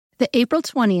The April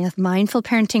 20th Mindful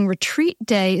Parenting Retreat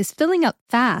Day is filling up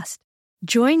fast.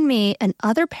 Join me and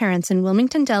other parents in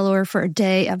Wilmington, Delaware for a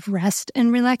day of rest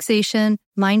and relaxation,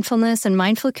 mindfulness and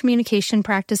mindful communication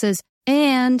practices,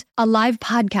 and a live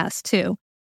podcast too.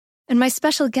 And my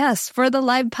special guest for the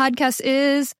live podcast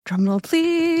is, drumroll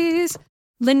please,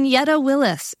 Lynetta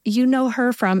Willis. You know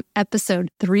her from episode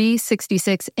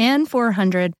 366 and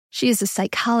 400. She is a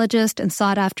psychologist and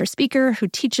sought-after speaker who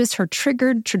teaches her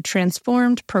Triggered to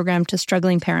Transformed program to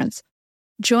struggling parents.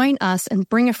 Join us and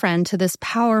bring a friend to this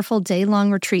powerful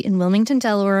day-long retreat in Wilmington,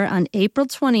 Delaware on April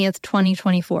 20th,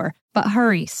 2024. But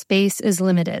hurry, space is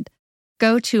limited.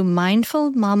 Go to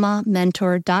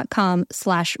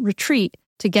mindfulmamamentor.com/retreat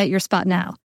to get your spot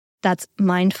now. That's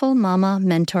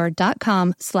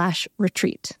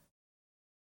mindfulmamamentor.com/retreat.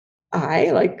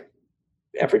 I, like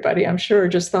everybody, I'm sure,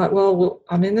 just thought, well,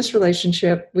 I'm in this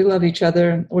relationship. We love each other.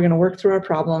 And we're going to work through our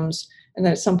problems. And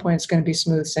then at some point, it's going to be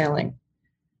smooth sailing.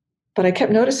 But I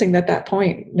kept noticing that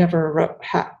point we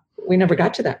never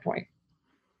got to that point,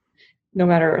 no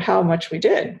matter how much we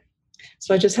did.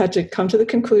 So I just had to come to the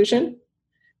conclusion,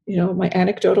 my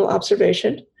anecdotal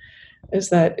observation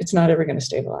is that it's not ever going to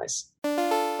stabilize.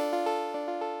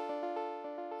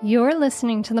 You're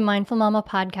listening to the Mindful Mama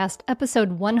podcast,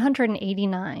 episode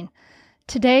 189.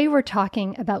 Today, we're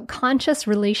talking about conscious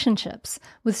relationships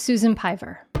with Susan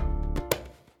Piver.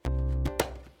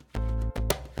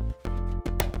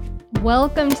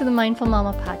 Welcome to the Mindful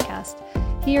Mama podcast.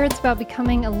 Here, it's about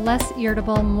becoming a less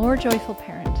irritable, more joyful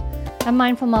parent. At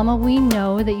Mindful Mama, we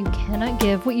know that you cannot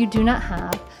give what you do not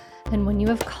have, and when you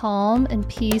have calm and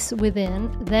peace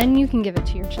within, then you can give it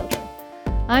to your children.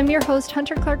 I'm your host,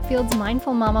 Hunter Clark-Field's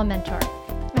Mindful Mama mentor.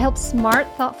 I help smart,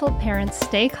 thoughtful parents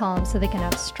stay calm so they can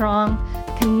have strong,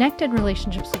 connected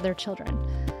relationships with their children.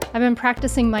 I've been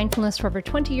practicing mindfulness for over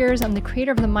 20 years. I'm the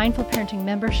creator of the Mindful Parenting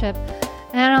membership,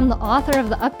 and I'm the author of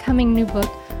the upcoming new book,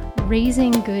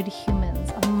 Raising Good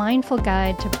Humans, a mindful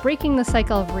guide to breaking the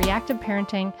cycle of reactive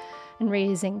parenting and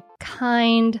raising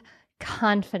kind,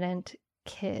 confident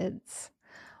kids.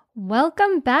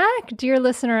 Welcome back, dear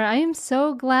listener. I am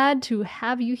so glad to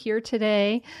have you here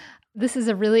today. This is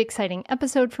a really exciting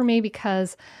episode for me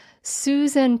because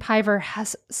Susan Piver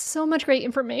has so much great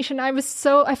information. I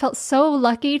felt so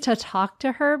lucky to talk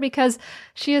to her because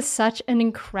she is such an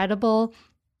incredible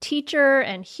teacher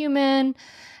and human.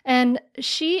 And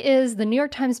she is the New York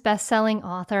Times bestselling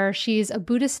author. She's a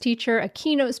Buddhist teacher, a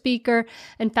keynote speaker,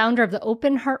 and founder of the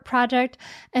Open Heart Project.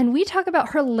 And we talk about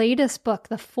her latest book,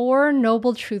 The Four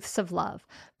Noble Truths of Love,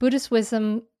 Buddhist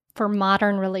Wisdom for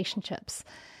Modern Relationships.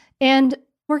 And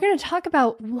we're going to talk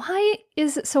about why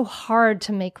is it so hard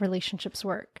to make relationships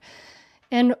work.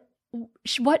 And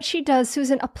what she does,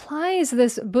 Susan applies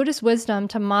this Buddhist wisdom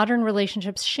to modern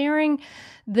relationships, sharing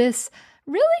this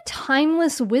really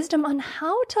timeless wisdom on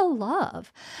how to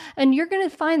love. And you're going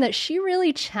to find that she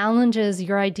really challenges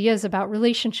your ideas about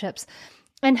relationships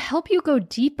and help you go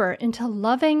deeper into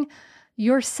loving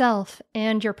yourself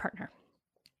and your partner.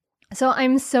 So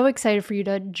I'm so excited for you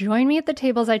to join me at the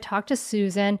table as I talk to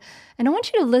Susan, and I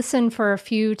want you to listen for a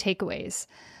few takeaways.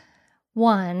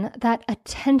 One, that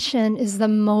attention is the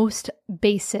most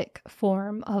basic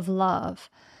form of love.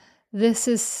 This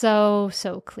is so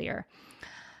clear.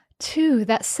 Two,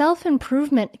 that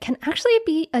self-improvement can actually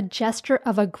be a gesture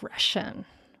of aggression.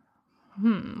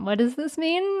 What does this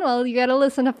mean? Well, you got to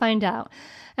listen to find out.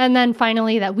 And then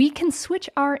finally, that we can switch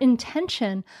our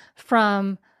intention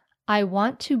from I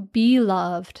want to be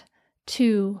loved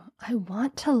to I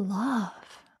want to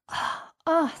love.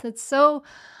 Oh, that's so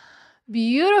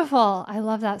beautiful. I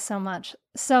love that so much.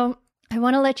 So I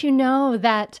want to let you know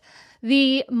that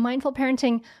the Mindful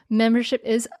Parenting membership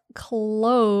is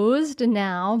closed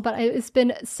now, but it's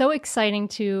been so exciting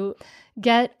to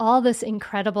get all this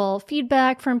incredible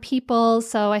feedback from people.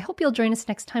 So I hope you'll join us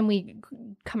next time we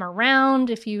come around.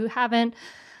 If you haven't,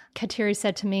 Kateri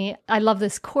said to me, I love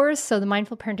this course. So the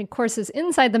Mindful Parenting course is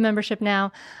inside the membership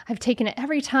now. I've taken it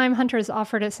every time. Hunter has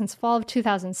offered it since fall of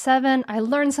 2007. I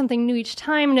learn something new each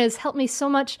time, and it has helped me so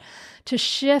much to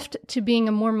shift to being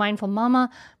a more mindful mama,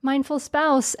 mindful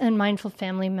spouse, and mindful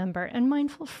family member, and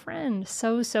mindful friend.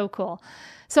 So cool.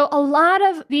 So a lot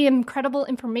of the incredible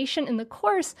information in the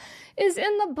course is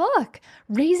in the book.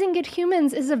 Raising Good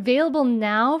Humans is available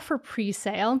now for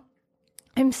pre-sale.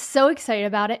 I'm so excited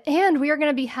about it. And we are going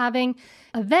to be having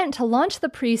an event to launch the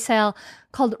pre-sale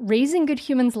called Raising Good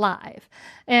Humans Live.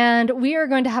 And we are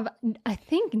going to have, I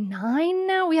think, 9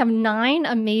 now. We have 9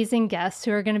 amazing guests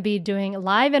who are going to be doing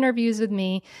live interviews with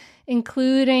me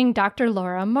including Dr.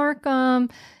 Laura Markham,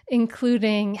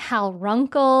 including Hal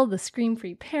Runkle, the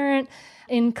Scream-Free Parent,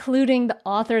 including the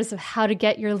authors of How to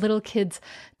Get Your Little Kids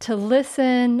to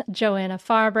Listen, Joanna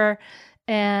Farber,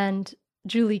 and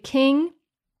Julie King.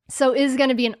 So it is going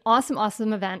to be an awesome,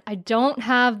 awesome event. I don't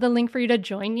have the link for you to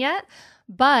join yet,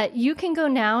 but you can go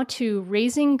now to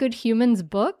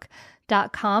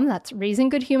raisinggoodhumansbook.com. That's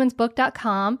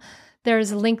raisinggoodhumansbook.com.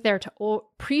 There's a link there to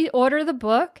pre-order the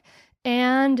book,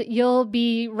 and you'll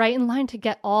be right in line to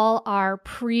get all our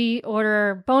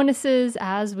pre-order bonuses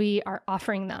as we are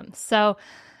offering them. So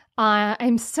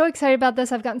I'm so excited about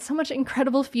this. I've gotten so much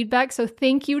incredible feedback. So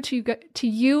thank you to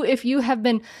you if you have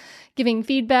been giving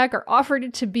feedback or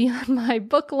offered to be on my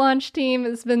book launch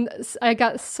team. I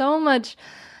got so much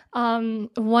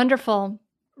wonderful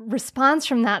response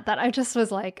from that I just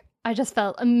was like, I just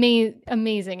felt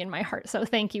amazing in my heart. So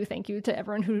thank you to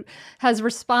everyone who has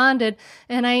responded.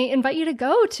 And I invite you to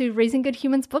go to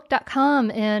raisinggoodhumansbook.com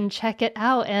and check it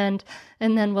out. And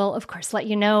then we'll, of course, let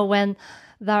you know when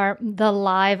the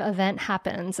live event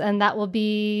happens. And that will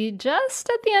be just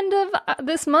at the end of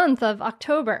this month of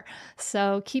October.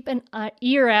 So keep an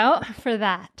ear out for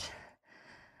that.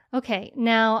 Okay,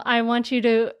 now I want you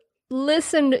to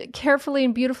listen carefully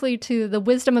and beautifully to the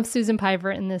wisdom of Susan Piver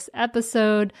in this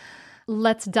episode.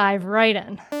 Let's dive right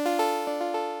in.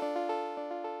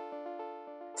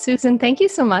 Susan, thank you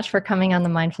so much for coming on the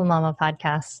Mindful Mama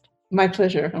podcast. My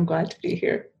pleasure. I'm glad to be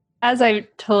here. As I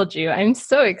told you, I'm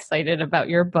so excited about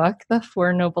your book, The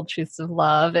Four Noble Truths of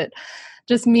Love. It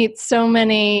just meets so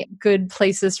many good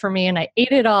places for me, and I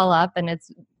ate it all up, and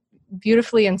it's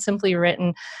beautifully and simply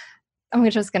written. I'm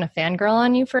just going to fangirl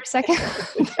on you for a second.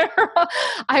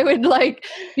 I would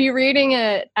be reading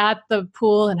it at the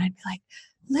pool, and I'd be like,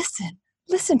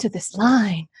 listen to this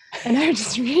line. And I would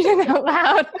just read it out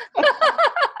loud.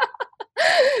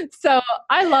 So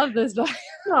I love this book.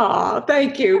 Oh,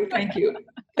 thank you.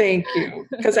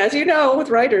 Because as you know, with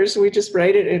writers, we just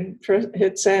write it and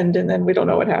hit send, and then we don't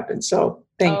know what happens. So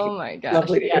thank you. Oh my gosh.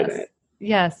 Lovely to hear that.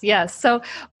 Yes. So,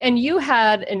 and you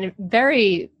had a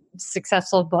very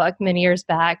successful book many years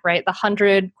back, right? The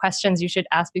 100 questions you should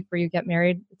ask before you get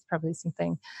married. It's probably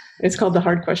something. It's called The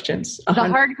Hard Questions. The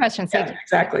Hard Questions. Yeah,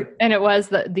 exactly. And it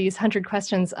was these 100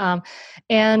 questions.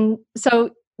 And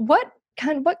so what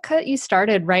got you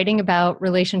started writing about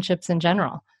relationships in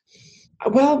general?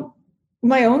 Well,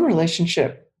 my own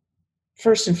relationship,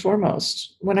 first and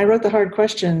foremost. When I wrote The Hard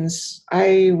Questions,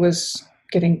 I was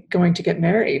going to get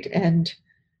married, and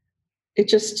it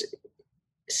just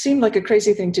seemed like a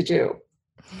crazy thing to do.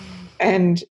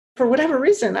 And for whatever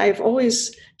reason, I've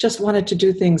always just wanted to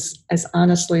do things as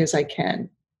honestly as I can.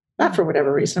 Not for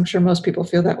whatever reason. I'm sure most people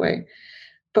feel that way.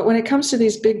 But when it comes to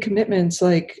these big commitments,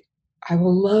 like, I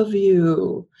will love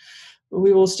you,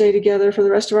 we will stay together for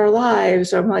the rest of our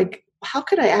lives, I'm like, how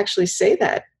could I actually say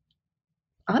that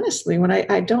honestly when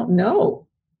I don't know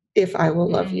if I will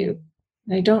love you?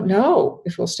 And I don't know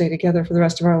if we'll stay together for the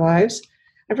rest of our lives.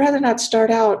 I'd rather not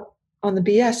start out on the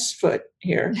BS foot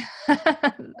here.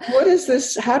 What is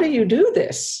this? How do you do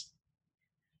this?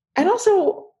 And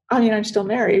also, I'm still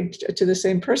married to the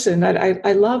same person.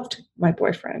 I loved my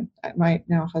boyfriend, my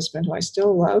now husband, who I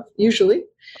still love, usually.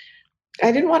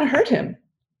 I didn't want to hurt him.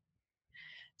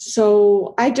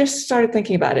 So I just started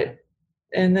thinking about it.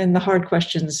 And then The Hard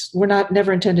Questions were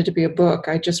never intended to be a book.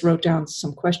 I just wrote down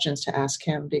some questions to ask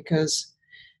him, because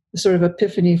the sort of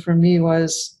epiphany for me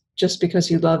was, just because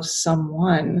you love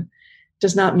someone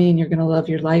does not mean you're going to love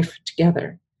your life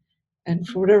together. And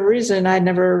for whatever reason,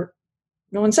 no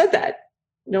one said that.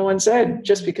 No one said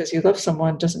just because you love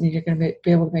someone doesn't mean you're going to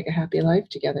be able to make a happy life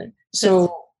together.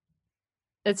 So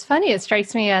it's funny. It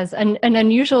strikes me as an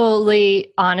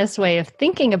unusually honest way of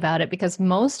thinking about it, because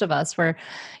most of us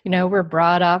we're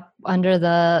brought up under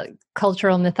the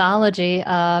cultural mythology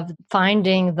of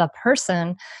finding the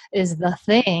person is the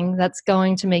thing that's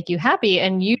going to make you happy.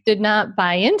 And you did not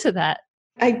buy into that.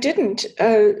 I didn't,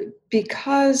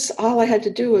 because all I had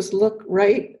to do was look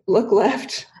right, look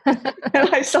left. And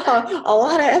I saw a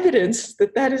lot of evidence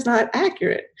that is not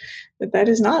accurate, that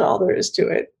is not all there is to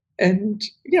it. And,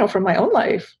 from my own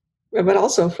life, but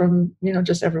also from,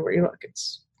 just everywhere you look,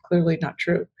 it's clearly not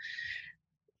true.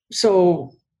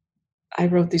 So I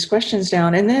wrote these questions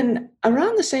down. And then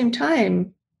around the same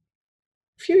time,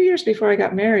 a few years before I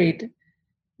got married,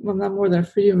 well, not more than a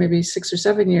few, maybe 6 or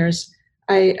 7 years,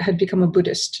 I had become a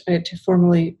Buddhist. I had to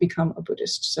formally become a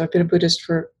Buddhist. So I've been a Buddhist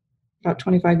for about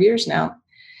 25 years now.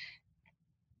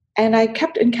 And I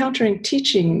kept encountering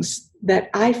teachings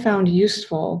that I found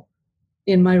useful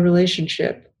in my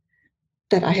relationship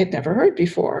that I had never heard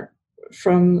before,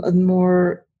 from a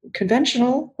more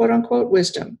conventional, quote unquote,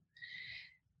 wisdom.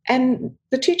 And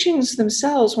the teachings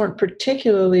themselves weren't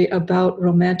particularly about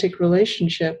romantic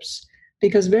relationships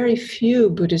because very few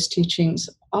Buddhist teachings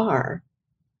are.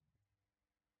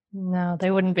 No,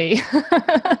 they wouldn't be.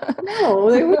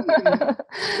 No, they wouldn't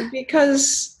be,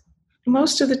 because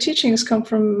most of the teachings come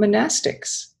from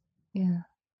monastics. Yeah.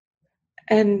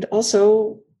 And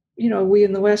also, we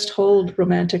in the West hold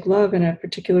romantic love in a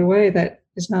particular way that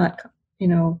is not,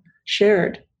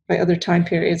 shared by other time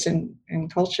periods and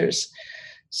cultures.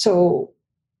 So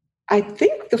I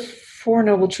think the Four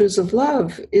Noble Truths of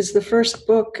Love is the first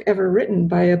book ever written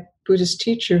by a Buddhist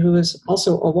teacher who is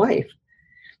also a wife,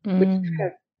 which kind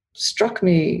of struck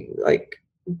me like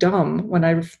dumb when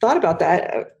I thought about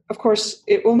that. Of course,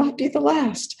 it will not be the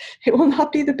last. It will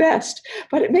not be the best,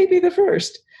 but it may be the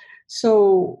first.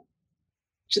 So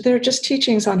there are just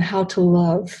teachings on how to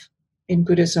love in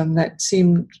Buddhism that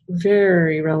seem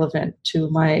very relevant to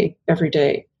my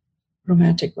everyday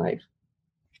romantic life.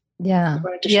 Yeah.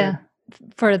 Yeah.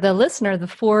 For the listener, the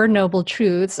Four Noble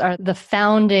Truths are the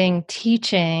founding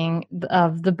teaching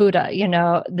of the Buddha.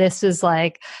 This is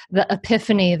like the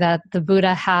epiphany that the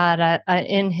Buddha had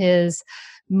in his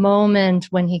moment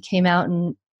when he came out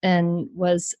and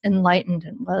was enlightened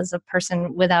and was a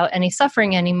person without any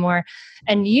suffering anymore.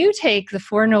 And you take the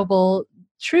Four Noble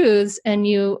Truths and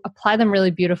you apply them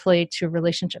really beautifully to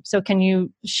relationships. So can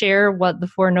you share what the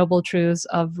Four Noble Truths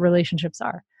of relationships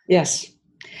are? Yes.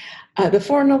 The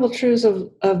Four Noble Truths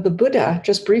of the Buddha,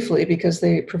 just briefly, because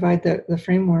they provide the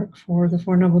framework for the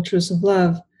Four Noble Truths of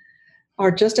Love,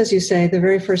 are, just as you say, the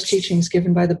very first teachings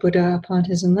given by the Buddha upon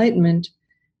his enlightenment.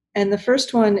 And the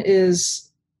first one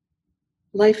is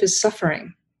life is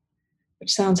suffering,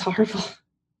 which sounds horrible.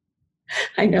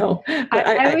 I know. But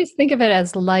I always think of it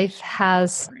as life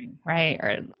has suffering, right?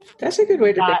 Or that's a good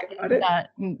way to think about it. That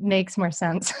makes more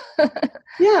sense.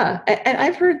 Yeah. And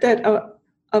I've heard that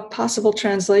a possible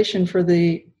translation for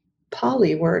the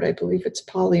Pali word, I believe it's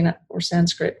Pali or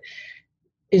Sanskrit,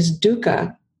 is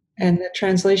dukkha, and the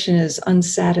translation is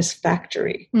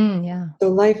unsatisfactory. Yeah. So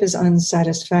life is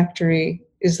unsatisfactory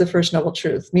is the first noble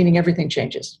truth, meaning everything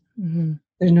changes. Mm-hmm.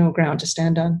 There's no ground to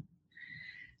stand on.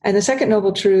 And the second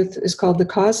noble truth is called the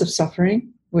cause of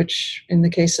suffering, which in the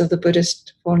case of the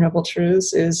Buddhist Four Noble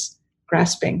Truths is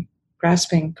grasping.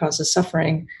 Grasping causes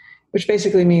suffering, which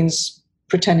basically means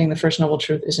pretending the first noble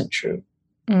truth isn't true.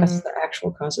 That's the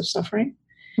actual cause of suffering.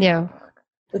 Yeah.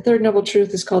 The third noble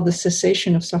truth is called the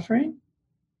cessation of suffering,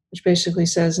 which basically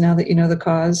says, now that you know the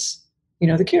cause, you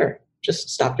know the cure. Just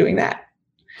stop doing that.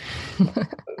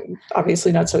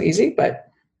 Obviously not so easy, but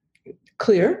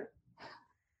clear.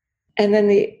 And then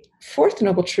the fourth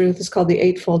noble truth is called the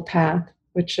Eightfold Path,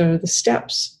 which are the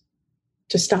steps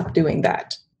to stop doing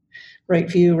that. Right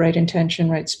view, right intention,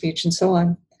 right speech, and so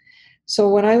on. So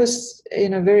when I was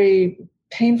in a very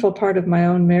painful part of my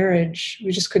own marriage,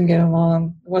 we just couldn't get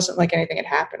along. It wasn't like anything had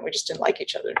happened. We just didn't like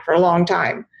each other for a long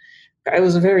time. It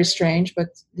was very strange, but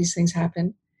these things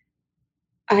happen.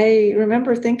 I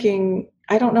remember thinking,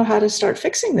 I don't know how to start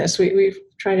fixing this. We've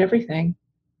tried everything.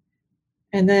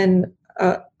 And then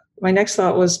my next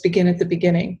thought was begin at the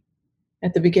beginning.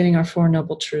 At the beginning are Four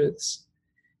Noble Truths.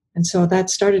 And so that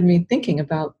started me thinking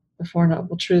about the Four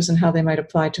Noble Truths and how they might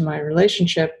apply to my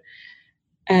relationship.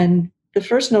 And the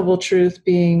first noble truth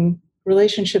being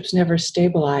relationships never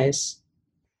stabilize.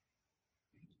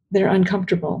 They're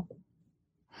uncomfortable.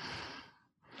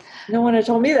 No one had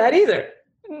told me that either.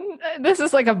 This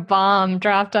is like a bomb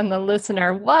dropped on the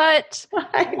listener. What?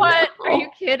 What? Are you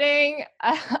kidding?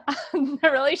 The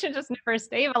relationships never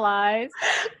stabilize.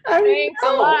 Thanks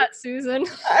a lot, Susan.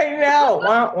 I know.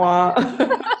 Wah,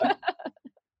 wah.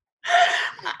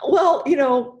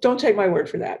 Well, don't take my word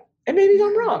for that. And maybe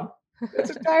I'm wrong.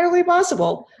 It's entirely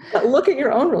possible. But look at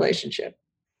your own relationship.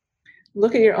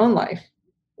 Look at your own life.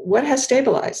 What has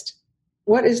stabilized?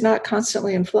 What is not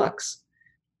constantly in flux?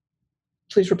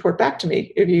 Please report back to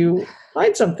me if you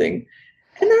find something.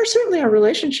 And there certainly are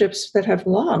relationships that have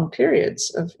long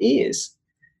periods of ease.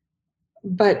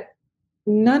 But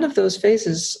none of those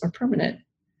phases are permanent.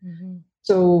 Mm-hmm.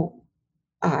 So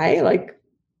I, like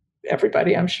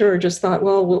everybody, I'm sure, just thought,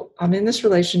 well, I'm in this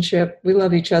relationship. We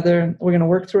love each other. We're going to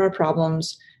work through our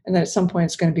problems. And then at some point,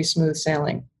 it's going to be smooth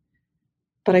sailing.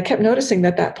 But I kept noticing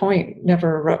that point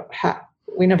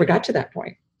we never got to that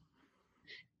point,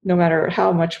 no matter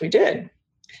how much we did.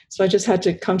 So I just had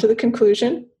to come to the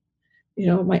conclusion,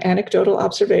 my anecdotal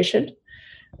observation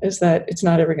is that it's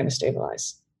not ever going to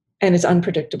stabilize. And it's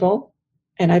unpredictable.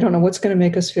 And I don't know what's going to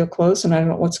make us feel close. And I don't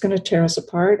know what's going to tear us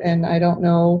apart. And I don't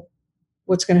know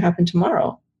what's going to happen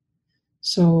tomorrow.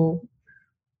 So,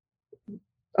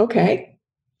 okay,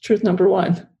 truth number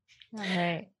one. All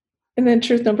right. And then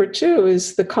truth number 2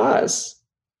 is the cause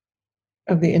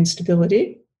of the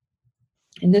instability.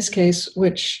 In this case,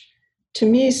 which to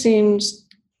me seems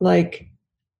like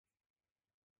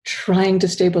trying to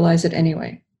stabilize it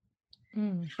anyway,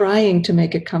 trying to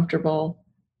make it comfortable.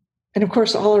 And of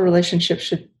course, all our relationships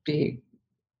should be,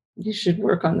 you should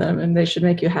work on them and they should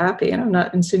make you happy. And I'm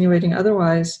not insinuating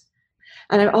otherwise.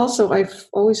 And I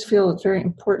always feel it's very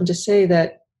important to say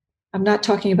that I'm not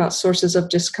talking about sources of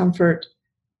discomfort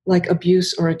like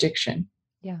abuse or addiction.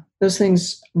 Yeah. Those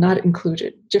things not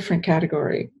included, different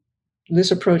category.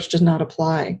 This approach does not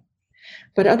apply.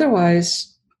 But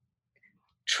otherwise,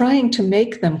 trying to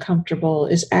make them comfortable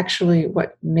is actually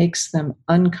what makes them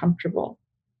uncomfortable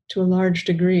to a large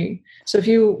degree. So if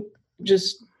you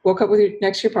just woke up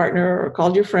next to your partner or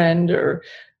called your friend or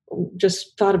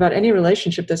just thought about any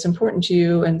relationship that's important to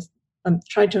you and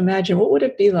tried to imagine what would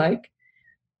it be like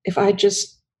if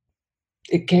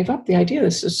it gave up the idea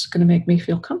this is going to make me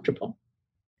feel comfortable.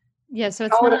 Yeah. So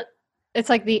it's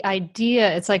like the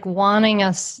idea, it's like wanting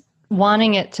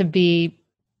it to be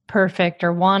perfect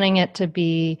or wanting it to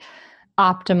be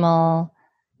optimal.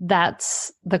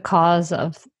 That's the cause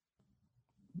of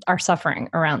our suffering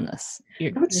around this.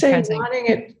 I would say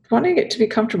wanting it to be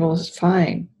comfortable is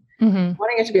fine. Mm-hmm.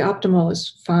 Wanting it to be optimal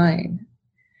is fine.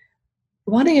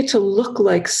 Wanting it to look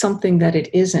like something that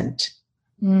it isn't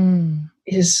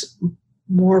is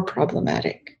more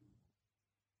problematic.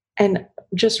 And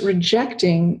just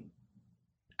rejecting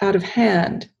out of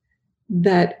hand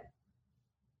that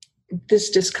this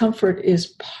discomfort is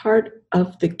part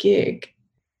of the gig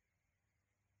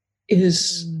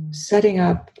is setting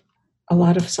up a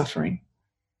lot of suffering.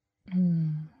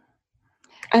 And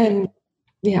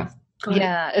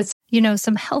it's,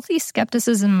 some healthy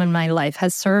skepticism in my life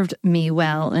has served me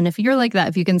well. And if you're like that,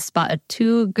 if you can spot a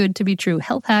too good to be true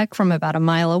health hack from about a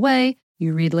mile away,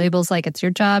 you read labels like it's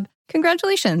your job,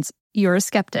 congratulations, you're a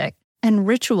skeptic. And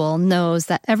Ritual knows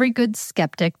that every good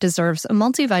skeptic deserves a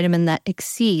multivitamin that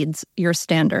exceeds your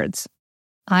standards.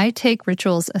 I take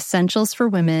Ritual's Essentials for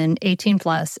Women 18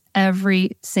 Plus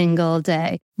every single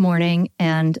day, morning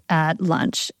and at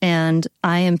lunch. And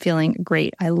I am feeling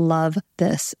great. I love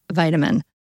this vitamin.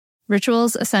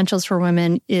 Ritual's Essentials for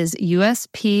Women is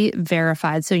USP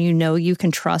verified, so you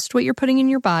can trust what you're putting in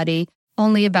your body.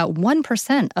 Only about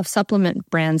 1% of supplement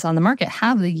brands on the market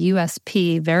have the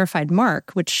USP verified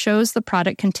mark, which shows the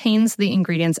product contains the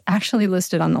ingredients actually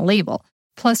listed on the label.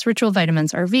 Plus, Ritual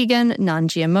vitamins are vegan,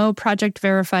 non-GMO, project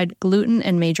verified, gluten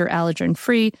and major allergen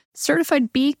free,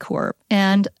 certified B Corp,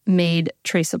 and made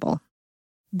traceable.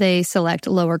 They select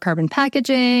lower carbon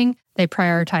packaging, they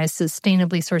prioritize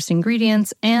sustainably sourced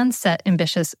ingredients, and set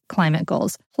ambitious climate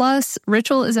goals. Plus,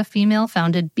 Ritual is a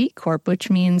female-founded B Corp, which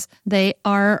means they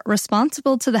are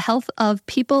responsible to the health of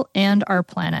people and our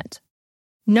planet.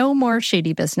 No more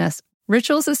shady business.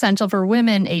 Ritual's Essential for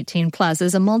Women 18 Plus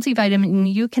is a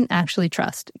multivitamin you can actually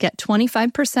trust. Get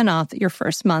 25% off your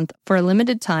first month for a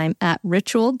limited time at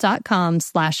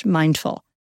ritual.com/mindful.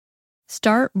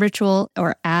 Start Ritual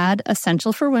or add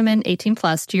Essential for Women 18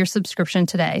 Plus to your subscription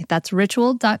today. That's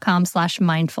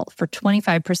ritual.com/mindful for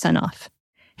 25% off.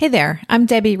 Hey there, I'm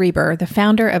Debbie Reber, the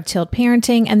founder of Tilt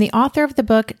Parenting and the author of the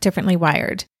book Differently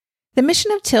Wired. The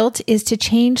mission of Tilt is to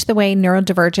change the way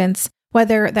neurodivergence,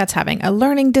 whether that's having a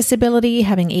learning disability,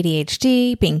 having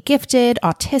ADHD, being gifted,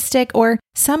 autistic, or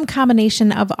some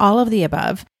combination of all of the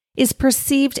above, is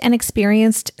perceived and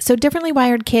experienced so differently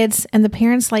wired kids and the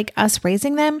parents like us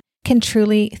raising them can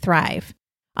truly thrive.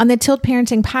 On the Tilt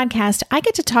Parenting podcast, I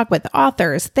get to talk with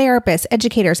authors, therapists,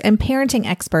 educators, and parenting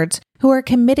experts who are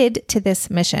committed to this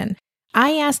mission.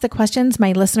 I ask the questions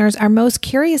my listeners are most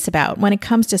curious about when it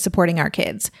comes to supporting our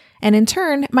kids. And in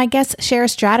turn, my guests share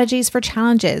strategies for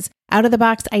challenges,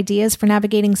 out-of-the-box ideas for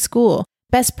navigating school,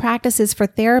 best practices for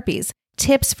therapies,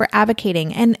 tips for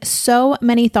advocating, and so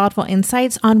many thoughtful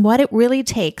insights on what it really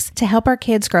takes to help our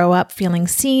kids grow up feeling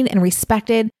seen and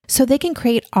respected so they can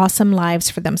create awesome lives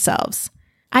for themselves.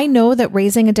 I know that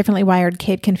raising a differently wired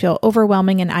kid can feel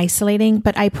overwhelming and isolating,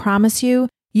 but I promise you,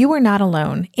 you are not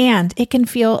alone, and it can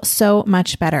feel so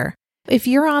much better. If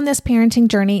you're on this parenting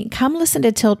journey, come listen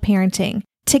to Tilt Parenting.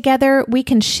 Together, we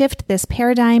can shift this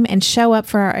paradigm and show up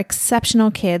for our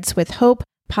exceptional kids with hope,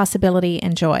 possibility,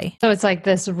 and joy. So it's like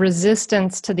this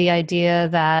resistance to the idea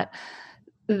that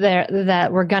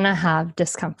we're going to have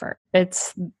discomfort.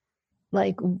 It's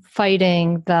like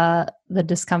fighting the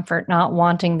discomfort, not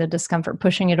wanting the discomfort,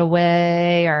 pushing it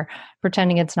away or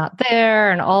pretending it's not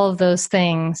there and all of those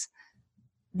things.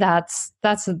 That's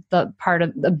a big part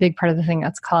of the thing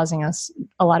that's causing us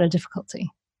a lot of difficulty.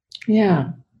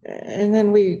 Yeah. And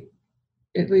then we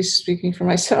at least speaking for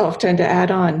myself, tend to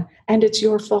add on, and it's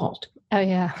your fault. Oh,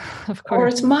 yeah, of Or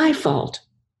course. it's my fault.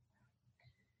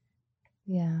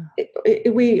 Yeah.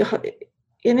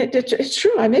 It's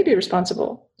true. I may be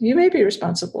responsible. You may be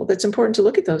responsible. That's important to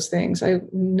look at those things. I'm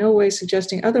no way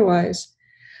suggesting otherwise.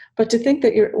 But to think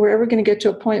that we're ever going to get to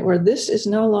a point where this is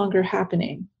no longer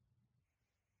happening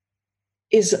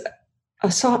is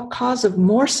a cause of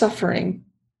more suffering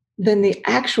than the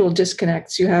actual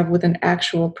disconnects you have with an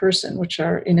actual person, which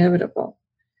are inevitable.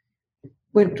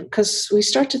 Because we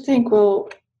start to think, well,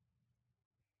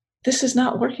 this is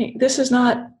not working. This is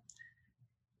not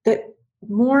that.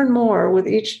 More and more with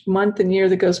each month and year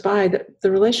that goes by, that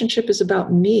the relationship is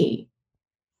about me.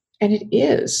 And it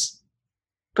is,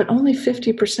 but only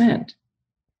 50%.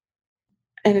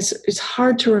 And it's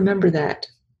hard to remember that.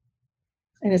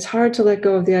 And it's hard to let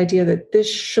go of the idea that this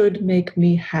should make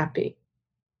me happy.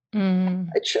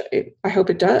 I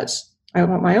hope it does. I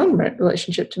want my own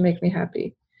relationship to make me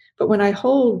happy. But when I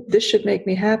hold this should make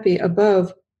me happy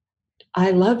above I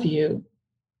love you,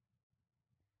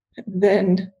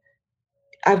 then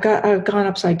I've gone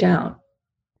upside down.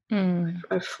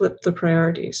 I've flipped the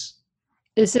priorities.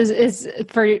 This is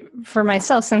for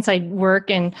myself, since I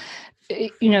work and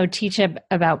teach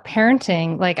about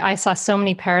parenting. Like, I saw so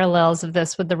many parallels of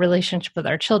this with the relationship with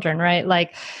our children, right?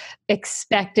 Like,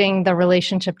 expecting the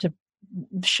relationship to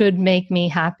should make me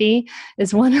happy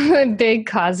is one of the big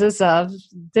causes of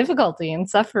difficulty and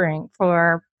suffering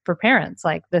for parents.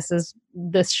 Like,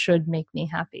 this should make me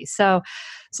happy. So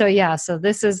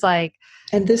this is like,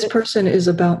 and this person is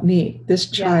about me. This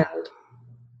child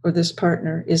or this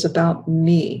partner is about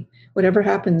me. Whatever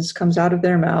happens comes out of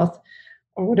their mouth,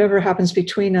 or whatever happens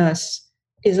between us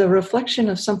is a reflection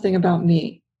of something about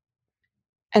me.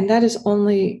 And that is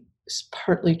only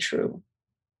partly true.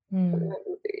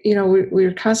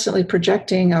 We're constantly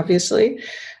projecting, obviously.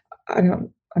 I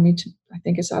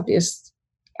think it's obvious,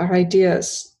 our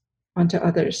ideas onto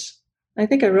others. I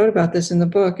think I wrote about this in the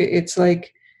book. It's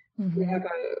like we have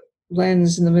a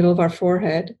lens in the middle of our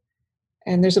forehead,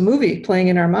 and there's a movie playing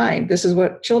in our mind. This is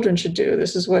what children should do.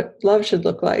 This is what love should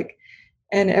look like.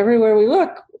 And everywhere we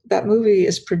look, that movie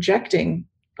is projecting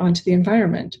onto the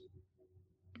environment.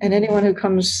 And anyone who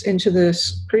comes into the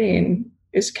screen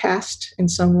is cast in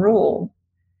some role.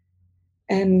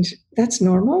 And that's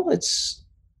normal.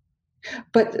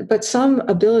 But some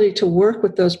ability to work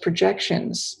with those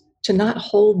projections, to not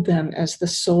hold them as the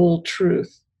sole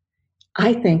truth,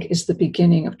 I think is the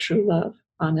beginning of true love,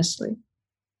 honestly.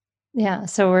 Yeah.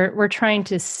 So we're trying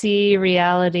to see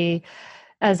reality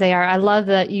as they are. I love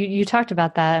that you talked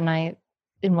about that. And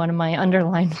in one of my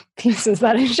underlined pieces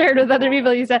that I shared with other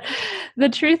people, you said, the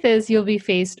truth is you'll be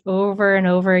faced over and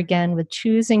over again with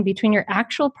choosing between your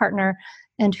actual partner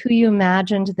and who you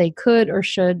imagined they could or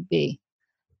should be.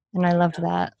 And I loved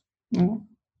that.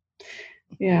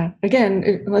 Yeah.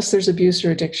 Again, unless there's abuse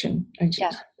or addiction, I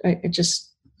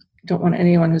just don't want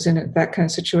anyone who's in that kind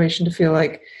of situation to feel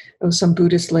like, oh, some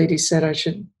Buddhist lady said I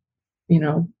should,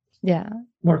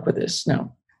 work with this.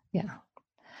 No. Yeah.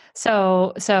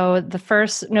 So the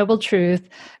first noble truth,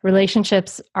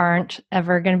 relationships aren't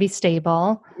ever going to be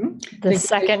stable. Mm-hmm. The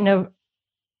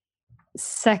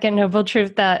second noble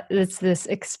truth, that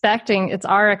it's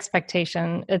our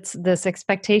expectation. It's this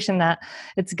expectation that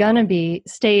it's going to be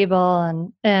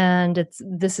stable and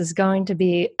this is going to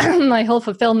be my whole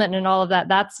fulfillment and all of that.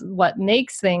 That's what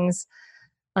makes things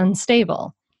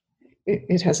unstable.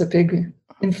 It has a big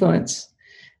influence.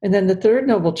 And then the third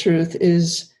noble truth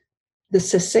is the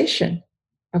cessation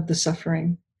of the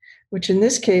suffering, which in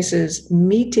this case is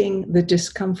meeting the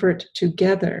discomfort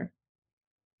together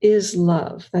is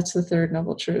love. That's the third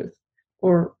noble truth.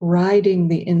 Or riding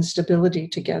the instability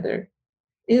together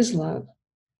is love.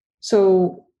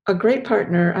 So a great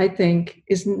partner, I think,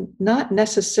 is not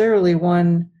necessarily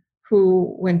one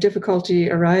who, when difficulty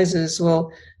arises,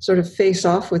 will sort of face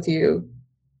off with you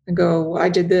and go, well, I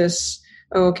did this.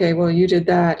 Oh, okay, well, you did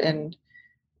that. And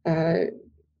that's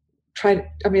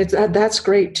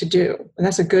great to do. And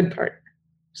that's a good partner,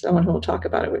 someone who will talk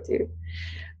about it with you.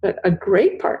 But a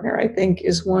great partner, I think,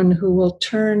 is one who will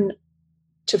turn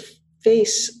to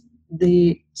face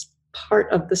the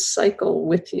part of the cycle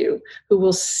with you, who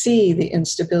will see the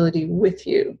instability with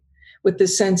you, with the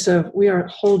sense of we are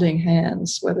holding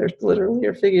hands, whether literally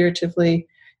or figuratively,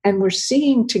 and we're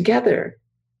seeing together,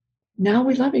 now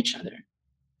we love each other,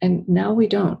 and now we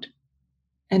don't.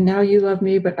 And now you love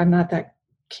me, but I'm not that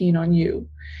keen on you.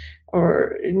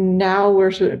 Or now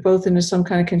we're both into some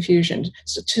kind of confusion.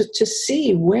 So to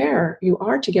see where you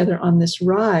are together on this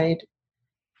ride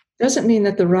doesn't mean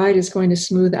that the ride is going to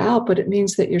smooth out, but it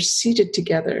means that you're seated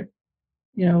together,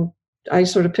 I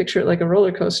sort of picture it like a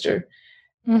roller coaster.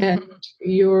 Mm-hmm. And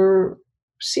you're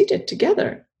seated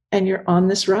together and you're on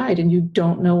this ride and you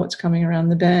don't know what's coming around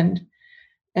the bend.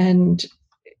 And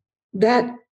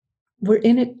that we're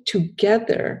in it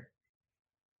together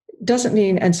doesn't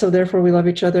mean, and so therefore we love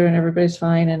each other and everybody's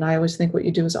fine and I always think what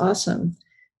you do is awesome.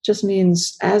 Just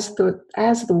means as the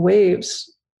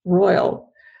waves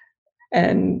roil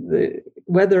and the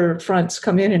weather fronts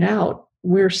come in and out,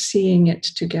 we're seeing it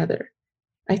together.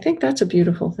 I think that's a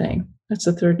beautiful thing. That's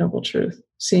the third noble truth.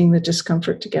 Seeing the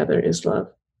discomfort together is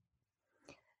love.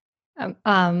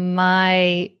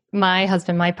 My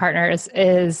husband, my partner is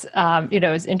is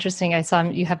interesting. I saw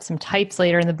him, you have some types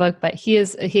later in the book, but he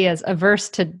is averse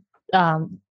to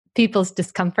people's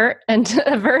discomfort and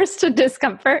averse to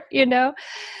discomfort, and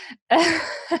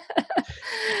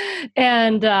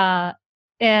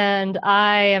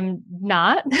I am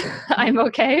not. I'm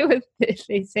okay with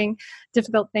facing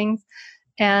difficult things,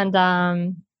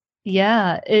 and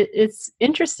it's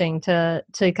interesting to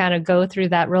kind of go through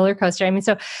that roller coaster. I mean,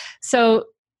 so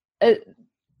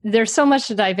there's so much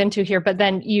to dive into here, but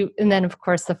then of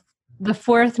course the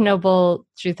fourth noble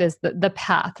truth is the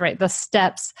path, right? The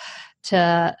steps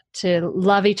to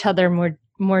love each other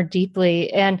more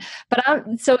deeply.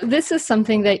 So this is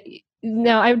something that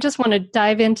now I just want to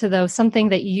dive into though, something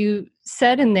that you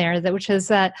said in there which is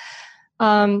that,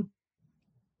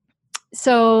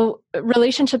 so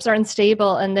relationships are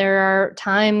unstable and there are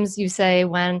times you say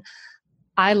when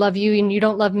I love you and you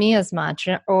don't love me as much,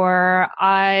 or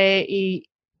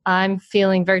I'm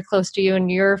feeling very close to you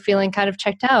and you're feeling kind of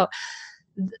checked out.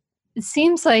 It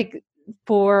seems like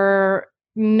for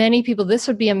many people, this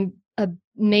would be a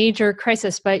major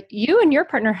crisis, but you and your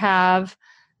partner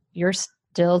you're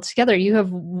still together. You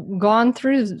have gone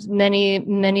through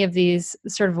many of these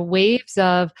sort of waves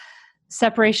of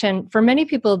separation. For many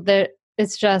people, that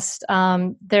it's just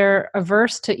they're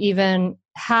averse to even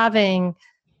having,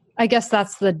 I guess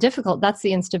that's the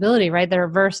instability, right? They're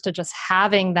averse to just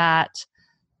having that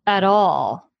at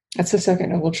all. That's the second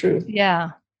noble truth.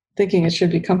 Yeah. Thinking it should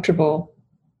be comfortable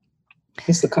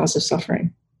is the cause of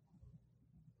suffering.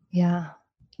 Yeah.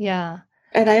 Yeah.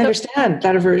 And I understand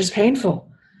that aversion is painful.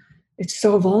 It's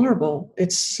so vulnerable.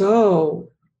 It's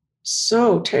so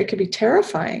it can be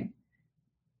terrifying.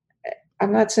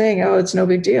 I'm not saying, oh, it's no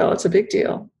big deal. It's a big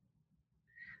deal.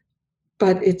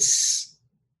 But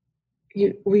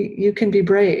you can be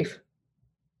brave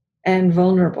and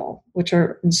vulnerable, which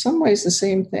are in some ways the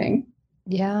same thing.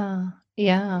 Yeah.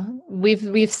 Yeah.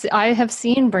 I have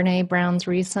seen Brene Brown's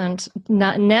recent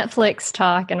Netflix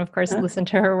talk and of course listen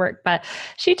to her work, but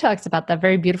she talks about that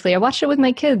very beautifully. I watched it with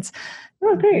my kids.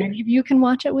 Oh, great. Maybe you can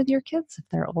watch it with your kids if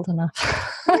they're old enough.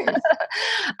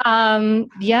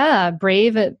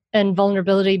 Brave and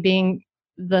vulnerability being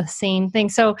the same thing.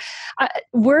 So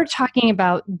we're talking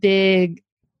about big,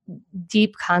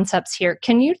 deep concepts here.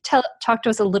 Can you talk to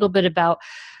us a little bit about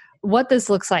what this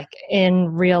looks like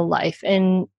in real life?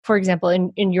 And for example,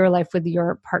 in your life with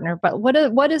your partner, but what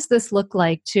does this look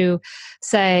like to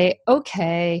say,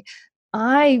 okay,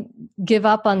 I give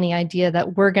up on the idea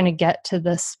that we're going to get to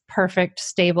this perfect,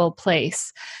 stable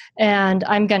place. And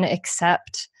I'm going to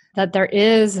accept that there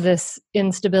is this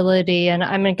instability. And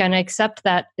I'm going to accept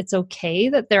that it's okay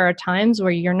that there are times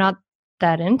where you're not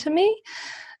that into me.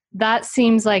 That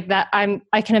seems like that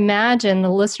I can imagine the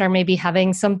listener maybe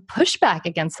having some pushback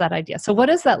against that idea. So what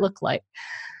does that look like?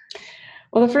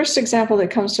 Well, the first example that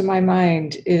comes to my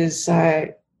mind is,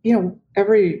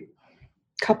 every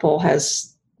couple has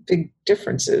big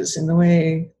differences in the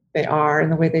way they are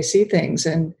and the way they see things.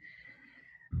 And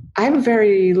I'm a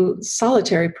very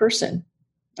solitary person.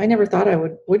 I never thought I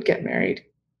would get married.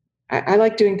 I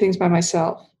like doing things by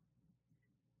myself.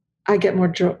 I get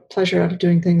more pleasure out of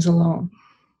doing things alone.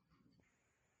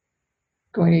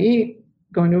 Going to eat,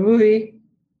 going to a movie,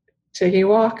 taking a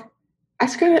walk.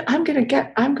 I'm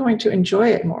going to enjoy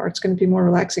it more. It's going to be more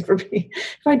relaxing for me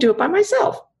if I do it by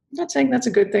myself. I'm not saying that's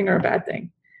a good thing or a bad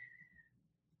thing.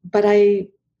 But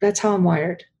that's how I'm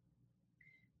wired.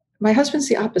 My husband's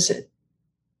the opposite.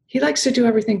 He likes to do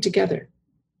everything together.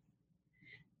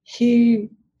 He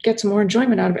gets more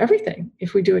enjoyment out of everything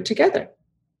if we do it together.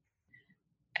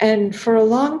 And for a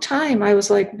long time, I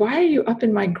was like, why are you up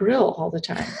in my grill all the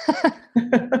time?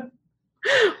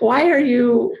 Why are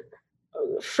you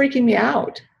freaking me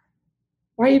out?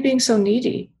 Why are you being so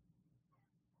needy?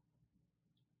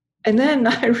 And then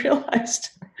I realized,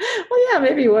 well, yeah,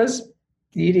 maybe he was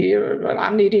needy, or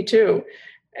I'm needy too.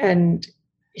 And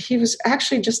he was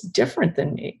actually just different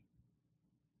than me.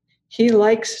 He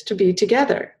likes to be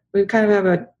together. We kind of have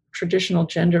a traditional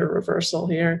gender reversal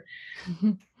here.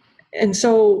 Mm-hmm. And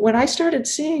so when I started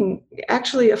seeing,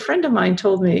 actually, a friend of mine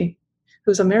told me,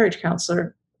 who's a marriage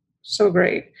counselor, so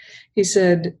great. He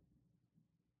said,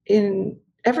 in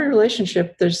every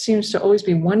relationship, there seems to always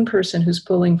be one person who's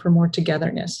pulling for more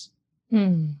togetherness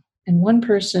and one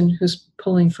person who's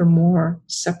pulling for more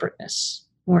separateness,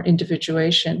 more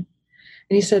individuation.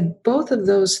 And he said, both of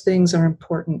those things are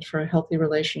important for a healthy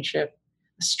relationship,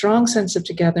 a strong sense of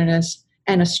togetherness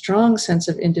and a strong sense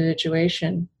of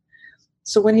individuation.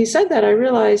 So when he said that, I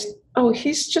realized, oh,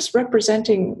 he's just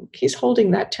representing, he's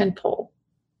holding that tent pole.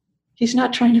 He's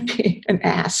not trying to be an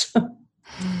ass.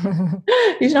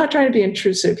 He's not trying to be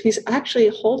intrusive. He's actually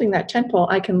holding that tent pole.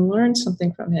 I can learn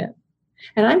something from him.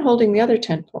 And I'm holding the other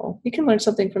tent pole. He can learn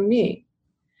something from me.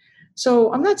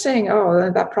 So I'm not saying,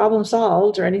 oh, that problem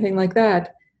solved or anything like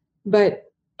that.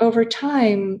 But over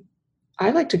time, I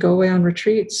like to go away on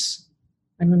retreats.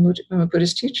 I'm a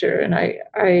Buddhist teacher, and I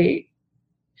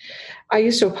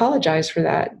used to apologize for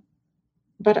that,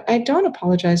 but I don't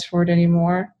apologize for it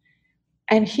anymore.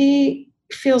 And he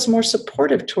feels more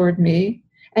supportive toward me.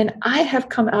 And I have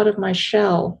come out of my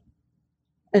shell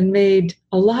and made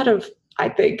a lot of, I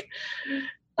think,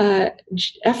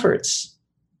 efforts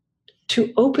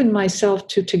to open myself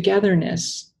to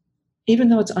togetherness, even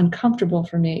though it's uncomfortable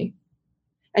for me.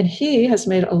 And he has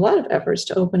made a lot of efforts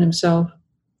to open himself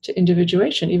to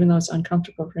individuation, even though it's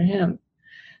uncomfortable for him.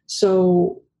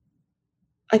 So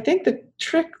I think the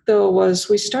trick, though, was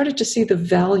we started to see the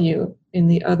value in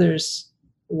the other's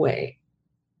way.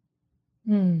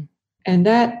 And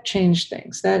that changed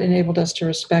things. That enabled us to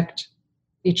respect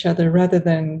each other rather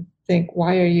than think,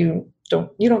 why are you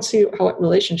don't see how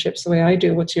relationships the way I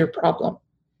do? What's your problem?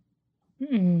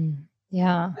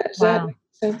 Yeah. Does that make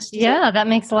sense? Yeah, that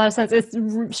makes a lot of sense.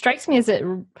 It strikes me as it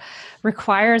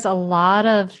requires a lot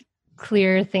of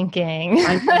clear thinking.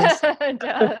 It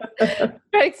does.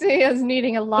 Strikes me as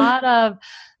needing a lot of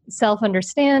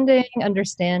self-understanding,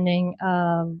 understanding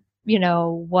of,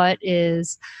 what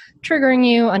is triggering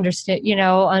you,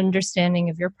 understanding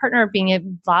of your partner,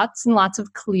 lots and lots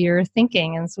of clear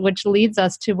thinking. And so, which leads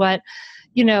us to what,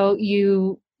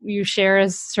 you share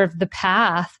as sort of the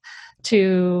path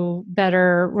to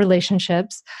better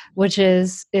relationships, which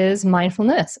is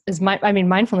mindfulness.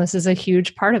 Mindfulness is a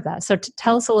huge part of that. So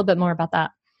tell us a little bit more about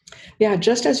that. Yeah,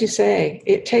 just as you say,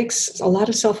 it takes a lot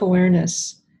of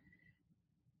self-awareness,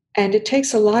 and it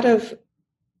takes a lot of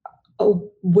a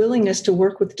willingness to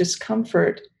work with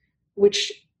discomfort,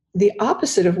 which the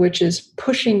opposite of which is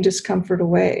pushing discomfort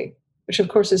away, which of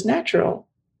course is natural.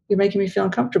 You're making me feel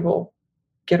uncomfortable.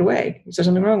 Get away. Is there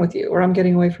something wrong with you? Or I'm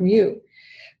getting away from you.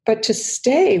 But to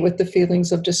stay with the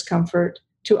feelings of discomfort,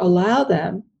 to allow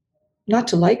them, not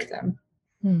to like them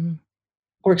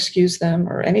or excuse them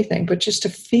or anything, but just to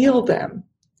feel them,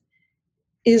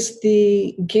 is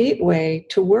the gateway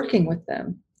to working with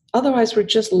them. Otherwise, we're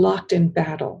just locked in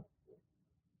battle.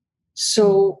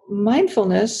 So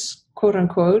mindfulness, quote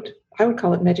unquote, I would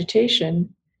call it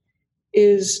meditation,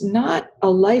 is not a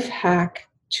life hack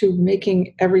to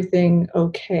making everything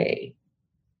okay.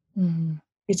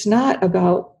 It's not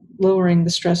about lowering the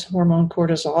stress hormone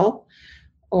cortisol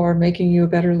or making you a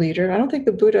better leader. I don't think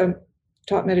the Buddha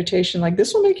taught meditation like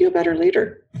this will make you a better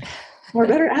leader or a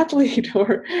better athlete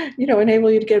or, enable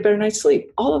you to get a better night's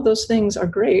sleep. All of those things are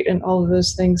great, and all of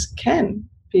those things can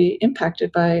be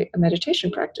impacted by a meditation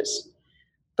practice.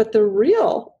 But the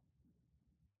real,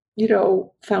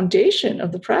 foundation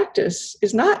of the practice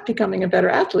is not becoming a better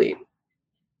athlete.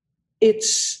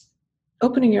 It's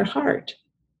opening your heart.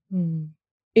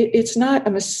 It's not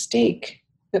a mistake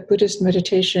that Buddhist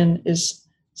meditation is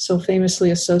so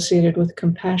famously associated with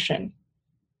compassion.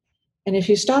 And if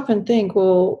you stop and think,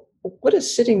 well, what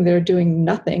is sitting there doing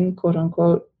nothing, quote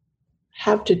unquote,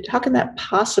 how can that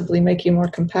possibly make you more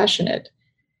compassionate?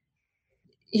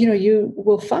 You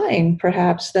will find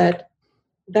perhaps that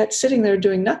sitting there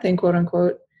doing nothing, quote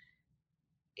unquote,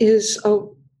 is a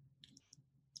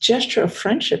gesture of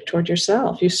friendship toward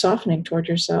yourself. You're softening toward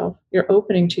yourself. You're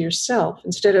opening to yourself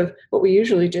instead of what we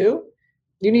usually do.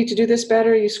 You need to do this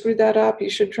better. You screwed that up. You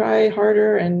should try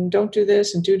harder and don't do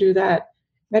this and do that.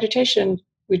 Meditation,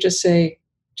 we just say,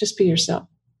 just be yourself.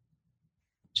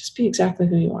 Just be exactly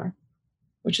who you are,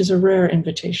 which is a rare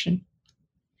invitation.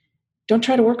 Don't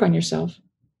try to work on yourself.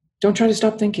 Don't try to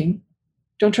stop thinking.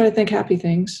 Don't try to think happy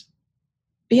things.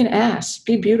 Be an ass.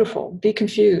 Be beautiful. Be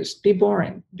confused. Be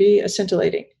boring. Be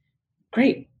scintillating.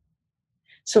 Great.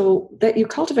 So that you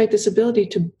cultivate this ability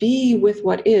to be with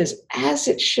what is as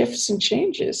it shifts and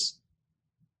changes,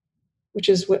 which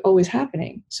is what always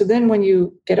happening. So then when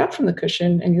you get up from the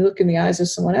cushion and you look in the eyes of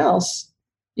someone else,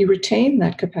 you retain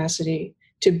that capacity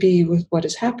to be with what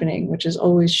is happening, which is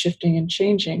always shifting and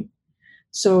changing.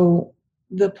 So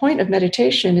the point of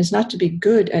meditation is not to be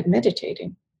good at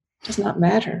meditating. It does not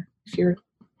matter if you're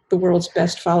the world's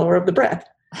best follower of the breath.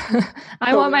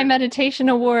 I want my meditation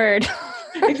award.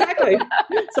 Exactly.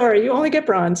 Sorry, you only get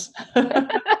bronze.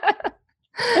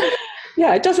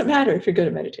 Yeah, it doesn't matter if you're good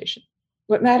at meditation.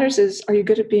 What matters is, are you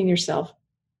good at being yourself?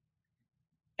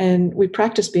 And we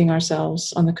practice being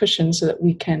ourselves on the cushion so that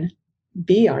we can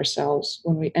be ourselves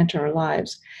when we enter our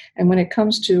lives. And when it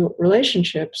comes to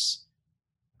relationships,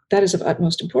 that is of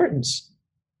utmost importance.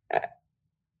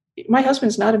 My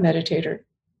husband's not a meditator.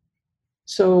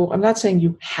 So I'm not saying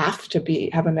you have to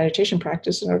have a meditation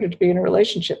practice in order to be in a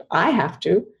relationship. I have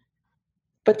to.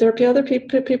 But there are other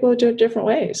people who do it different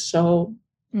ways. So,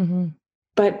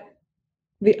 But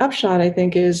the upshot, I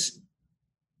think, is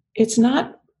it's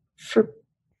not for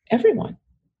everyone.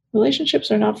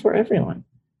 Relationships are not for everyone.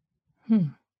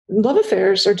 Love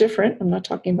affairs are different. I'm not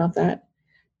talking about that.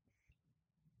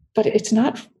 But it's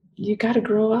not, you got to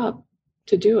grow up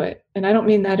to do it. And I don't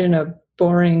mean that in a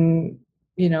boring,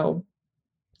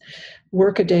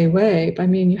 work-a-day way. I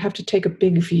mean, you have to take a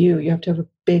big view. You have to have a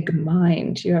big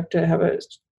mind. You have to have a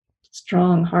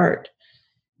strong heart.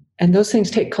 And those things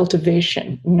take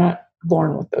cultivation. You're not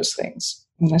born with those things,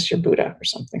 unless you're Buddha or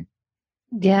something.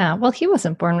 Yeah, well, he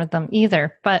wasn't born with them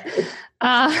either. But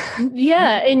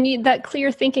and that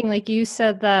clear thinking, like you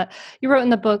said, that you wrote in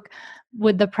the book,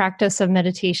 with the practice of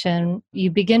meditation,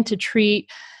 you begin to treat,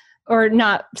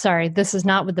 this is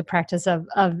not with the practice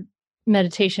of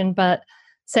meditation, but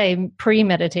say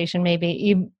pre-meditation,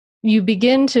 maybe you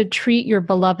begin to treat your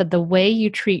beloved the way you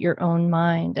treat your own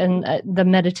mind. And the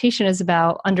meditation is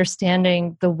about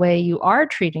understanding the way you are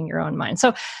treating your own mind.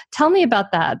 So tell me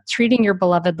about that, treating your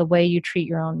beloved the way you treat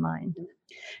your own mind.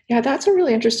 Yeah, that's a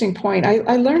really interesting point.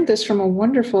 I learned this from a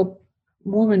wonderful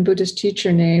woman Buddhist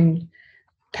teacher named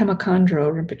Pema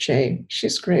Khandro Rinpoche.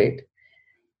 She's great.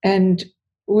 And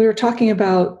we were talking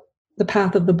about the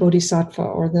path of the bodhisattva,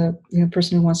 or the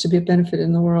person who wants to be a benefit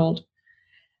in the world.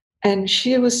 And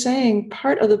she was saying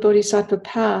part of the bodhisattva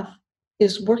path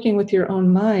is working with your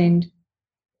own mind,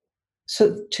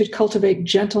 so to cultivate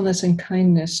gentleness and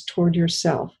kindness toward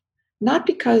yourself. Not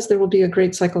because there will be a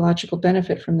great psychological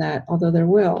benefit from that, although there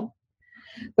will,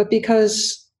 but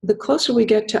because the closer we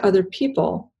get to other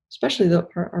people, especially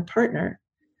our partner,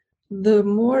 the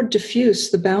more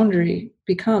diffuse the boundary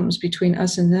becomes between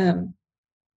us and them.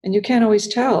 And you can't always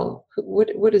tell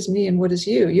what is me and what is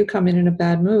you. You come in a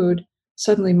bad mood,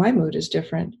 suddenly my mood is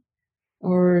different.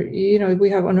 Or, we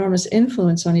have enormous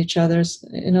influence on each other.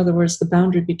 In other words, the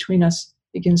boundary between us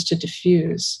begins to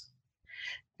diffuse.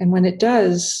 And when it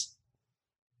does,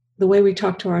 the way we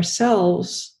talk to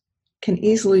ourselves can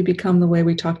easily become the way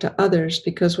we talk to others,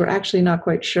 because we're actually not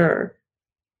quite sure,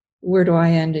 where do I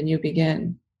end and you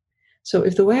begin? So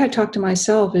if the way I talk to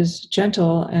myself is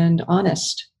gentle and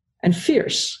honest and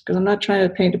fierce, because I'm not trying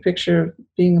to paint a picture of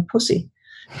being a pussy.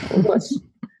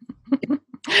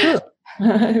 If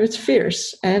it's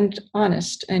fierce and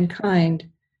honest and kind,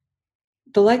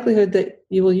 the likelihood that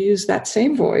you will use that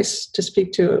same voice to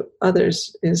speak to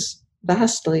others is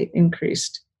vastly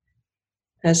increased.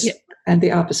 And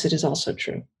the opposite is also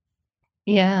true.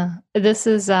 Yeah, this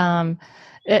is for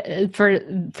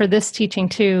this teaching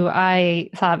too. I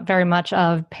thought very much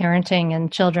of parenting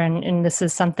and children, and this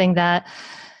is something that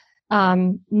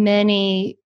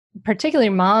many, particularly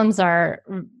moms, are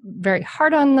very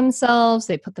hard on themselves.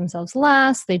 They put themselves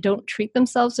last. They don't treat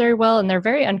themselves very well, and they're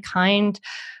very unkind.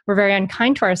 We're very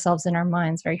unkind to ourselves in our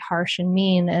minds, very harsh and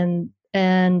mean.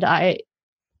 And I,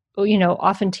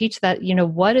 often teach that,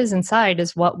 what is inside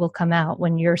is what will come out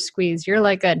when you're squeezed. You're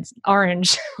like an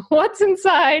orange. What's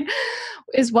inside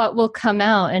is what will come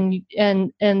out.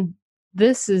 And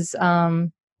this is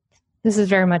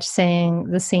very much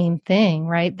saying the same thing,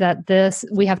 right? That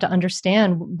we have to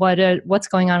understand what's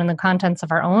going on in the contents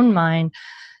of our own mind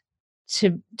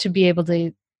to be able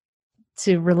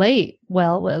to relate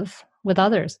well with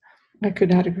others. I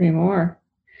could not agree more.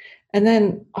 And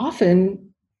then often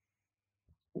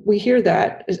we hear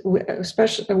that,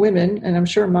 especially women, and I'm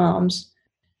sure moms,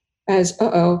 as,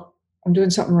 I'm doing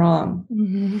something wrong.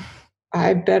 Mm-hmm.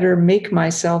 I better make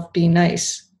myself be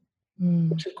nice.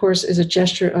 Which, of course, is a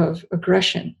gesture of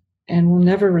aggression and will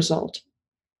never result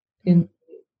in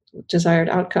desired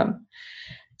outcome.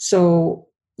 So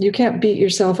you can't beat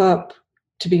yourself up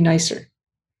to be nicer.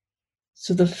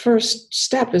 So the first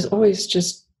step is always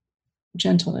just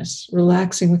gentleness,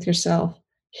 relaxing with yourself,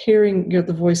 hearing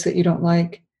the voice that you don't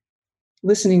like,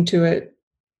 listening to it,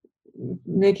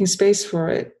 making space for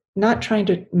it, not trying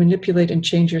to manipulate and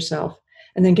change yourself,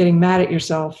 and then getting mad at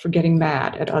yourself for getting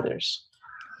mad at others.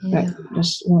 Yeah. That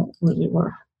just won't really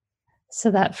work. So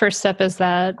that first step is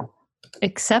that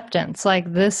acceptance,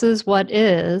 like this is what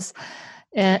is,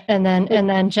 and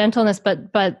then gentleness.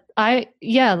 But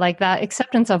like that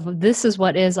acceptance of this is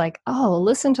what is, like, oh,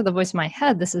 listen to the voice in my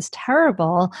head. This is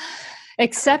terrible.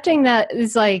 Accepting that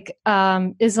is like,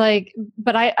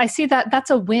 but I see that that's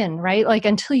a win, right? Like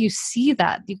until you see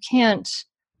that, you can't,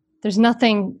 there's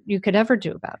nothing you could ever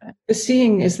do about it. The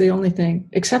seeing is the only thing.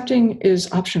 Accepting is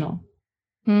optional.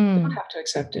 You don't have to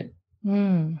accept it.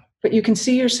 But you can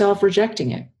see yourself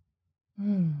rejecting it.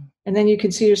 And then you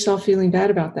can see yourself feeling bad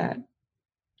about that.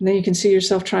 And then you can see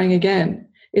yourself trying again.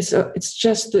 It's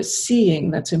just the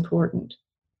seeing that's important,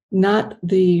 not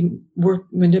the work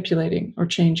manipulating or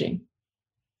changing.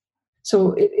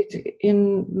 So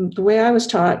in the way I was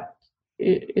taught,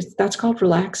 that's called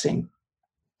relaxing.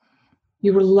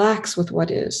 You relax with what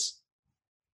is.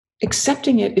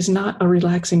 Accepting it is not a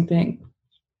relaxing thing.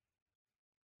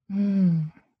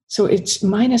 So it's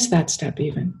minus that step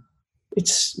even.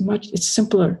 It's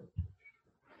simpler.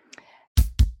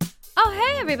 Oh,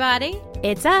 hey, everybody.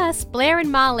 It's us, Blair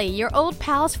and Molly, your old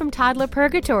pals from Toddler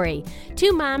Purgatory.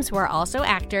 Two moms who are also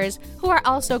actors, who are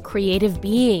also creative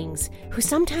beings, who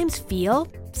sometimes feel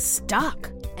stuck.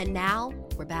 And now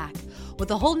we're back with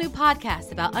a whole new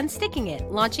podcast about unsticking it,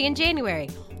 launching in January.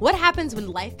 What happens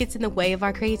when life gets in the way of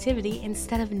our creativity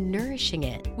instead of nourishing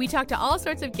it? We talk to all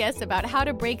sorts of guests about how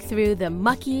to break through the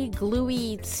mucky,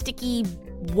 gluey, sticky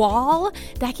wall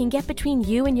that can get between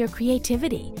you and your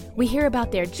creativity. We hear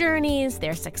about their journeys,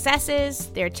 their successes,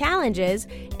 their challenges,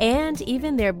 and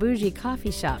even their bougie coffee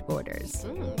shop orders.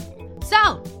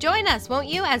 So, join us, won't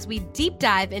you, as we deep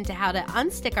dive into how to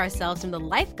unstick ourselves from the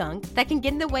life gunk that can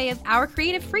get in the way of our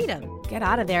creative freedom. Get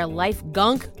out of there, life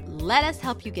gunk. Let us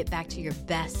help you get back to your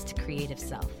best creative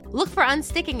self. Look for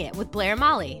Unsticking It with Blair and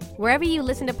Molly, wherever you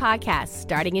listen to podcasts,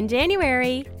 starting in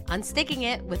January. Unsticking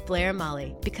It with Blair and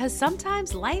Molly, because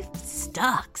sometimes life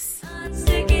sucks.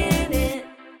 Unsticking it.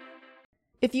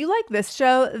 If you like this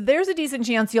show, there's a decent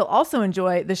chance you'll also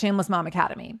enjoy the Shameless Mom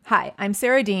Academy. Hi, I'm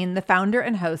Sarah Dean, the founder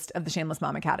and host of the Shameless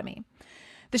Mom Academy.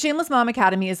 The Shameless Mom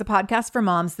Academy is a podcast for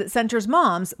moms that centers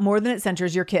moms more than it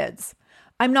centers your kids.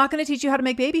 I'm not going to teach you how to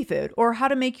make baby food or how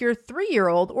to make your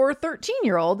 3-year-old or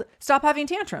 13-year-old stop having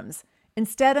tantrums.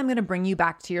 Instead, I'm going to bring you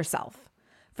back to yourself.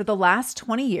 For the last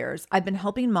 20 years, I've been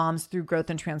helping moms through growth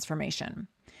and transformation.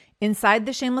 Inside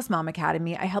the Shameless Mom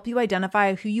Academy, I help you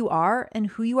identify who you are and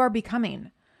who you are becoming.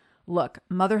 Look,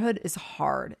 motherhood is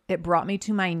hard. It brought me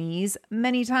to my knees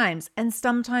many times and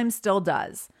sometimes still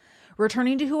does.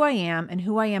 Returning to who I am and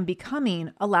who I am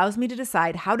becoming allows me to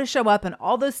decide how to show up in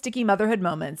all those sticky motherhood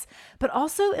moments, but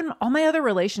also in all my other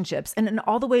relationships and in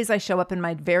all the ways I show up in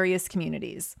my various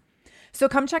communities. So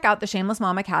come check out the Shameless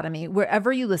Mom Academy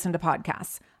wherever you listen to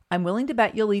podcasts. I'm willing to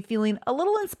bet you'll leave feeling a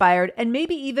little inspired and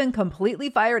maybe even completely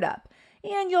fired up.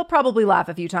 And you'll probably laugh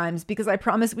a few times because I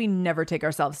promise we never take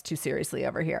ourselves too seriously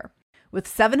over here. With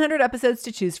 700 episodes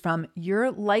to choose from,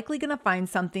 you're likely going to find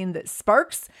something that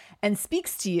sparks and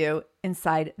speaks to you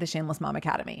inside the Shameless Mom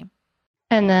Academy.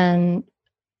 And then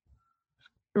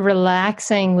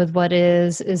relaxing with what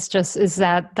is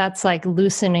that's like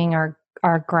loosening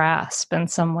our grasp in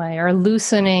some way, or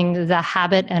loosening the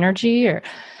habit energy, or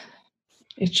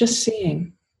it's just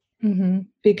seeing.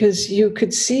 Because you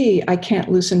could see, I can't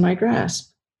loosen my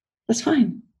grasp. That's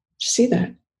fine. Just see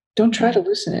that. Don't try to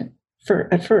loosen it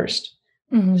at first.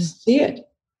 Just see it.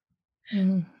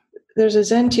 There's a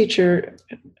Zen teacher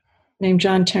named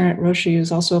John Tarrant Roshi,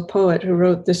 who's also a poet, who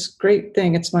wrote this great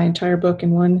thing. It's my entire book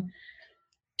in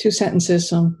 2 sentences.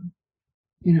 So I'm,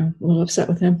 a little upset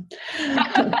with him.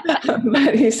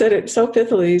 But he said it so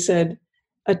pithily. He said,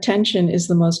 attention is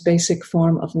the most basic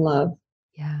form of love.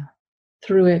 Yeah.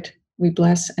 Through it, we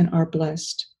bless and are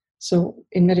blessed. So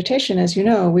in meditation, as you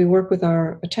know, we work with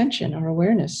our attention, our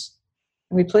awareness,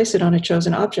 and we place it on a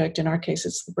chosen object. In our case,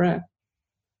 it's the breath.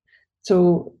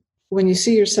 So when you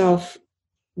see yourself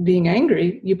being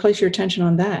angry, you place your attention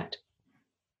on that.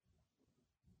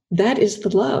 That is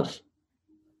the love.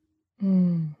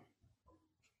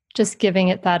 Just giving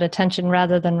it that attention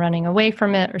rather than running away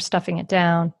from it or stuffing it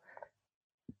down.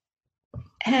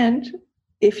 And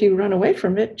if you run away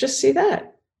from it, just see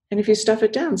that. And if you stuff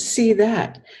it down, see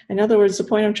that. In other words, the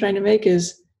point I'm trying to make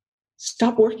is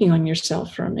stop working on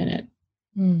yourself for a minute.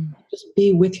 Just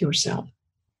be with yourself.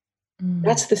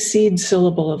 That's the seed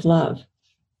syllable of love.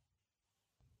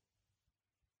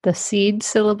 The seed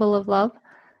syllable of love?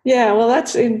 Yeah, well,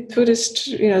 that's in Buddhist,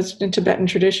 in Tibetan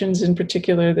traditions in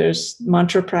particular, there's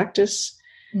mantra practice.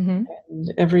 And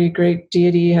every great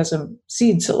deity has a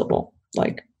seed syllable,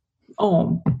 like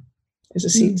Om is a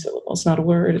seed syllable. It's not a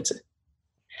word.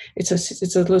 it's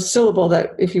a little syllable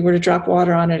that if you were to drop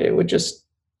water on it, it would just,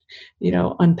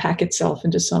 unpack itself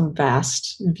into some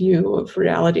vast view of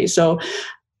reality. So,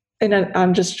 and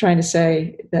I'm just trying to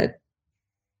say that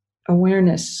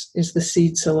awareness is the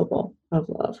seed syllable of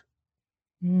love.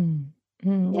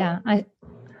 Yeah,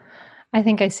 I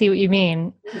think I see what you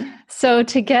mean. So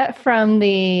to get from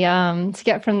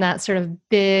that sort of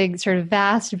big, sort of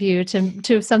vast view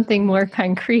to something more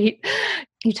concrete,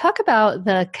 you talk about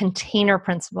the container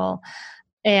principle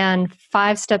and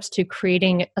 5 steps to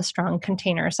creating a strong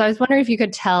container. So I was wondering if you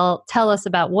could tell us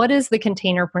about what is the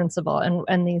container principle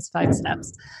and these 5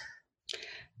 steps.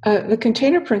 The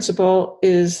container principle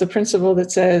is the principle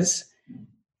that says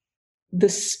the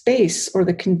space or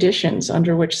the conditions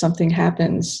under which something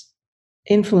happens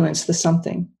influence the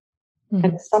something,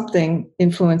 and something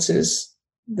influences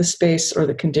the space or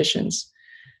the conditions.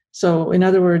 So in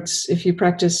other words, if you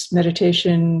practice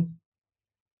meditation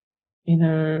in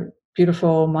a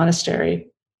beautiful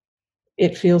monastery,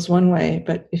 it feels one way,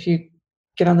 but if you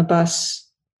get on the bus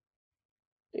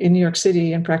in New York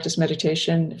City and practice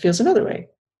meditation, it feels another way.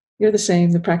 You're the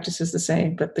same, the practice is the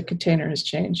same, but the container has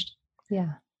changed.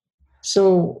 Yeah.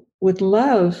 So with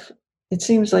love, it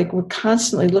seems like we're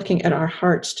constantly looking at our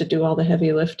hearts to do all the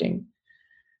heavy lifting.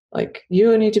 Like,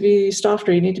 you need to be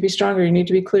softer, you need to be stronger, you need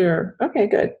to be clearer. Okay,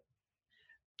 good.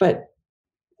 But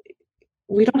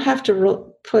we don't have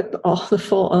to put all the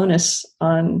full onus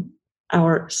on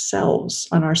ourselves,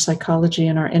 on our psychology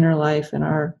and our inner life and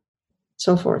our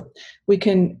so forth. We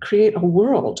can create a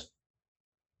world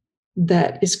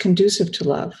that is conducive to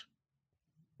love.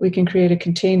 We can create a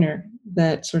container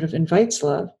that sort of invites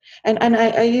love. And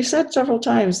you said several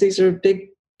times, these are big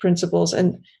principles,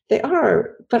 and they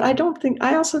are, but I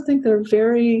also think they're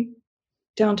very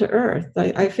down to earth.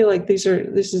 I feel like this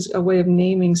is a way of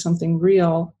naming something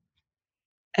real,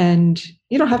 and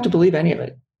you don't have to believe any of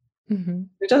it. Mm-hmm.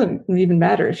 It doesn't even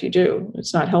matter if you do.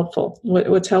 It's not helpful.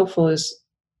 What's helpful is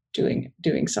doing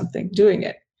something, doing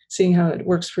it, seeing how it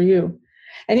works for you.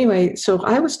 Anyway, so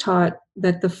I was taught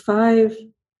that the 5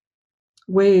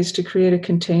 ways to create a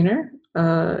container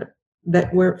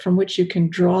from which you can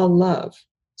draw love.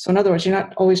 So in other words, you're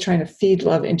not always trying to feed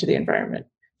love into the environment.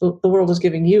 The world is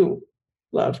giving you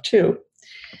love too,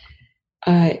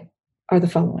 are the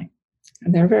following.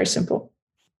 And they're very simple.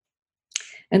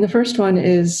 And the first one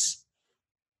is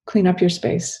clean up your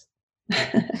space.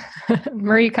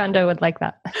 Marie Kondo would like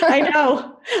that. I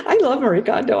know. I love Marie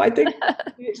Kondo. I think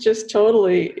it just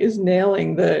totally is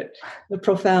nailing the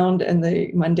profound and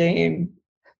the mundane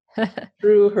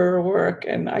through her work.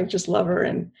 And I just love her.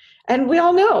 And we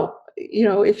all know,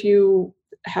 if you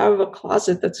have a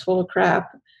closet that's full of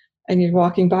crap and you're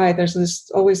walking by, there's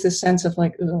always this sense of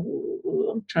like,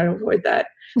 I'm trying to avoid that.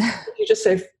 If you just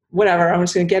say, whatever, I'm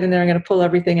just going to get in there, I'm going to pull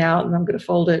everything out, and I'm going to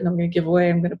fold it, and I'm going to give away,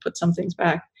 I'm going to put some things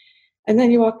back. And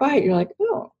then you walk by it, you're like,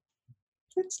 oh,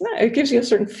 that's nice. It gives you a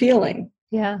certain feeling.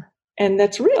 Yeah. And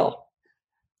that's real.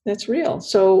 That's real.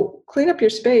 So clean up your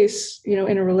space,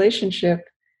 in a relationship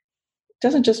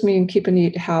doesn't just mean keep a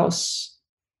neat house,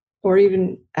 or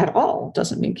even at all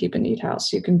doesn't mean keep a neat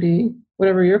house. You can be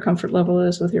whatever your comfort level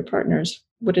is with your partners,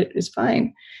 what it is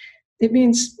fine. It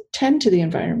means tend to the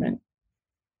environment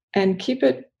and keep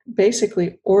it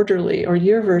basically orderly, or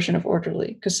your version of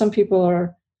orderly, because some people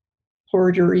are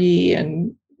hoardery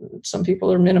and some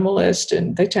people are minimalist,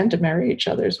 and they tend to marry each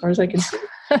other as far as I can see.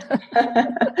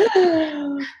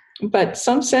 But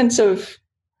some sense of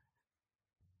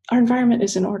our environment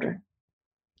is in order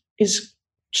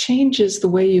changes the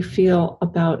way you feel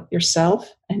about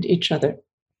yourself and each other.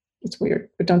 It's weird,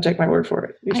 but don't take my word for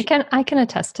it. I can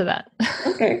attest to that.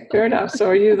 Okay, fair enough. So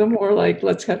are you the more like,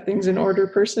 let's have things in order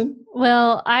person?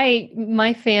 Well,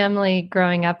 my family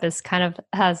growing up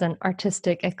has an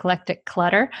artistic, eclectic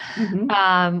clutter,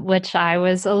 which I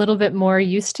was a little bit more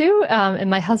used to. And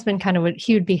my husband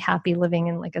he would be happy living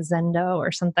in like a Zendo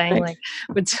or something, right.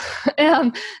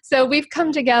 So we've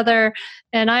come together,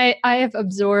 and I have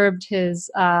absorbed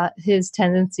his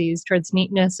tendencies towards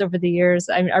neatness over the years.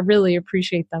 I really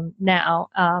appreciate them now.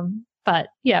 But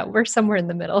yeah, we're somewhere in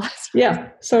the middle. Yeah,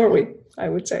 so are we, I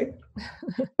would say.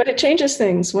 But it changes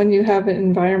things when you have an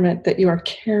environment that you are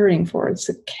caring for. It's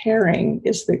the caring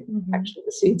is actually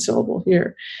the seed syllable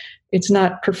here. It's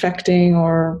not perfecting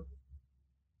or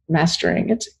mastering.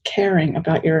 It's caring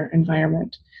about your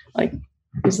environment. Like,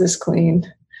 is this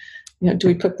clean? Do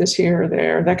we put this here or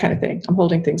there? That kind of thing. I'm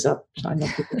holding things up, so I know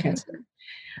people can't see.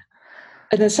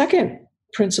 And the second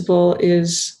principle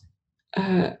is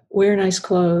wear nice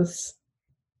clothes,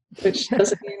 which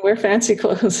doesn't mean wear fancy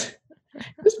clothes.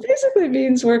 This basically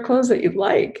means wear clothes that you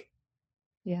like.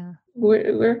 Yeah.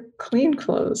 Wear clean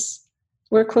clothes.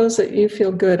 Wear clothes that you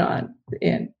feel good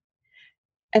in.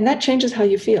 And that changes how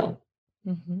you feel.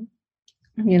 Mm-hmm.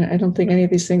 I mean, I don't think any of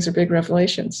these things are big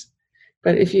revelations.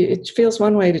 But it feels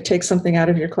one way to take something out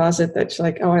of your closet that's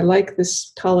like, oh, I like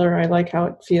this color. I like how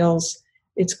it feels.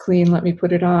 It's clean. Let me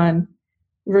put it on.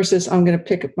 Versus I'm going to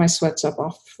pick up my sweats up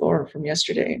off the floor from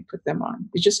yesterday and put them on.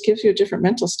 It just gives you a different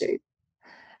mental state.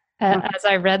 As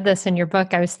I read this in your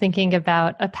book, I was thinking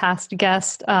about a past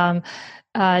guest,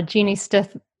 Jeannie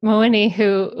Stith Mooney,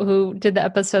 who did the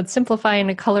episode Simplify in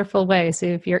a Colorful Way. So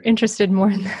if you're interested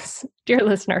more in this, dear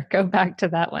listener, go back to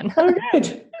that one. Oh,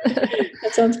 good.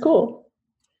 That sounds cool.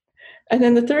 And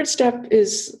then the third step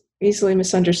is easily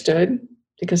misunderstood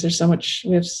because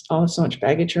we have all so much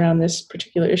baggage around this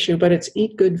particular issue, but it's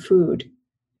eat good food.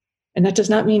 And that does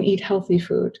not mean eat healthy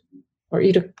food or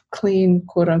eat a clean,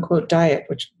 quote unquote, diet,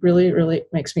 which really, really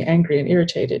makes me angry and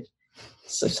irritated.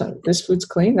 So this food's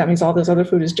clean. That means all this other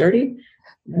food is dirty.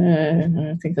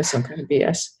 I think that's some kind of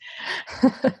BS.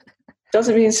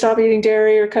 Doesn't mean stop eating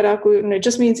dairy or cut out gluten. It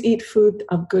just means eat food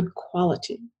of good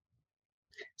quality.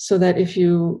 So that if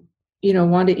you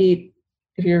want to eat,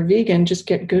 if you're vegan, just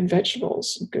get good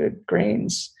vegetables, good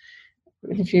grains.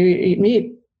 If you eat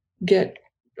meat, get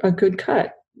a good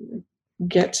cut.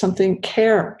 Get something,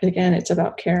 care. Again, it's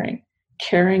about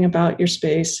caring about your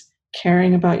space,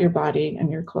 caring about your body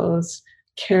and your clothes,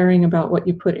 caring about what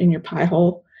you put in your pie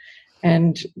hole.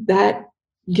 And that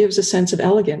gives a sense of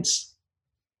elegance.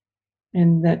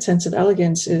 And that sense of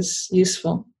elegance is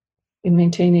useful in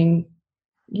maintaining,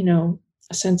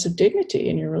 a sense of dignity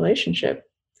in your relationship.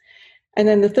 And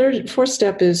then the fourth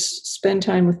step is spend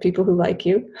time with people who like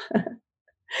you.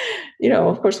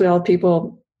 Of course, we all have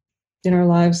people in our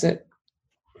lives that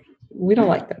we don't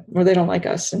like them or they don't like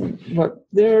us and what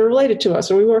they're related to us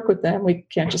or we work with them. We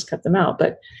can't just cut them out,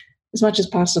 but as much as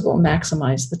possible,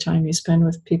 maximize the time you spend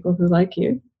with people who like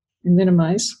you and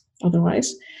minimize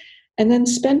otherwise. And then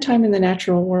spend time in the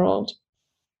natural world,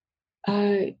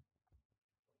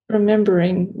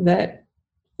 remembering that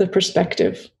the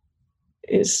perspective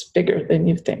is bigger than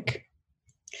you think.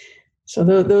 So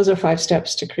those are 5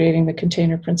 steps to creating the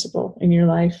container principle in your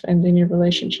life and in your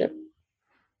relationship.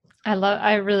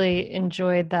 I really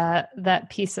enjoyed that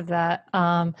piece of that.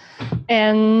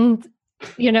 And,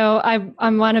 I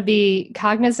want to be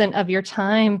cognizant of your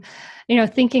time,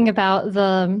 thinking about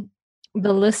the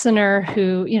listener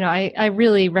who, I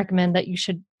really recommend that you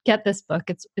should get this book.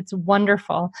 It's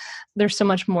wonderful. There's so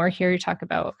much more here. You talk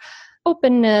about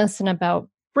openness and about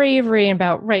bravery and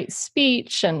about right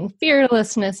speech and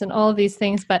fearlessness and all of these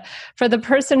things. But for the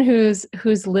person who's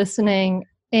listening,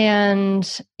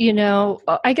 and,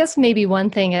 I guess maybe one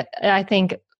thing I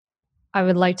think I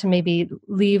would like to maybe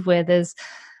leave with is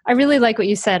I really like what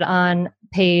you said on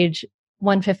page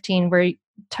 115, where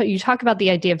you talk about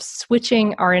the idea of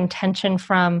switching our intention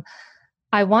from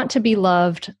I want to be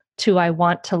loved to I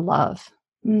want to love.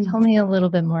 Tell me a little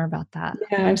bit more about that.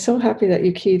 Yeah, I'm so happy that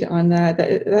you keyed on that.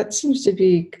 That seems to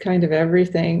be kind of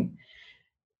everything.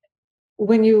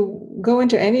 When you go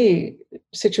into any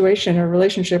situation or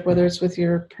relationship, whether it's with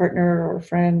your partner or a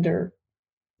friend or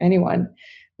anyone,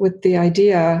 with the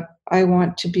idea, I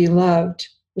want to be loved,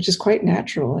 which is quite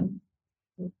natural and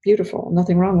beautiful,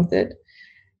 nothing wrong with it,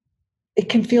 it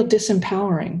can feel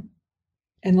disempowering.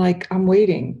 And like, I'm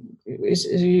waiting.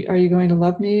 Are you going to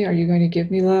love me? Are you going to give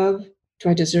me love? Do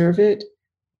I deserve it?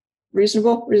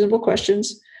 Reasonable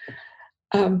questions.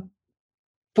 But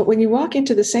when you walk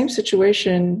into the same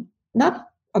situation, not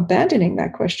abandoning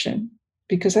that question,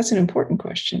 because that's an important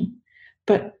question,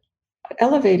 but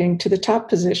elevating to the top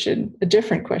position, a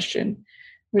different question,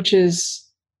 which is,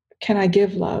 can I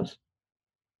give love?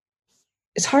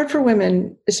 It's hard for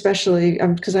women, especially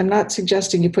because I'm not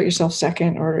suggesting you put yourself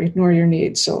second or ignore your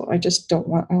needs. So I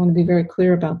want to be very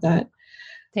clear about that.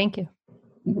 Thank you.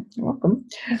 You're welcome.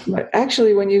 But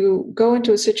actually, when you go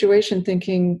into a situation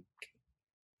thinking,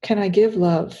 can I give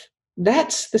love?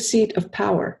 That's the seat of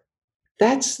power.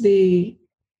 That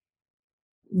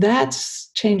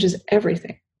changes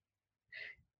everything.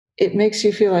 It makes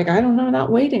you feel like, I don't know, I'm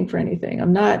not waiting for anything.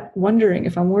 I'm not wondering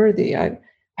if I'm worthy. I'm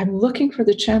looking for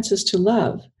the chances to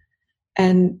love.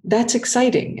 And that's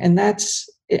exciting. And that's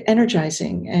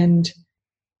energizing. And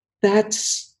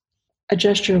that's a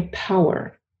gesture of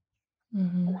power.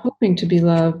 Mm-hmm. Hoping to be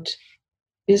loved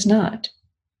is not.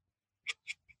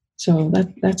 So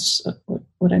that's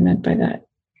what I meant by that.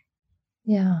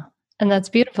 Yeah. And that's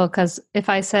beautiful, because if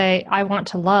I say I want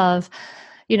to love,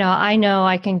 I know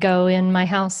I can go in my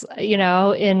house,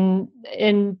 in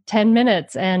 10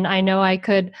 minutes, and I know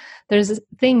there's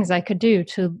things I could do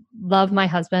to love my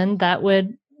husband that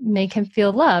would make him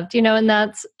feel loved, and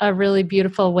that's a really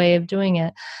beautiful way of doing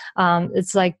it.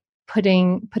 It's like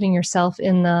putting yourself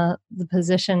in the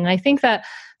position. And I think that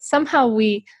somehow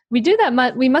we do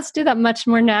that we must do that much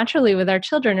more naturally with our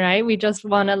children, right? We just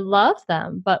want to love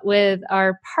them. But with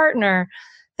our partner,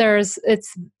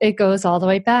 it goes all the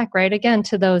way back, right? Again,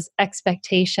 to those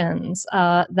expectations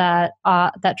that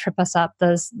trip us up,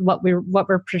 what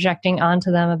we're projecting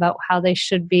onto them about how they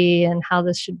should be and how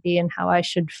this should be and how I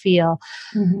should feel.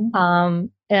 Mm-hmm.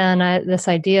 This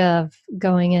idea of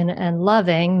going in and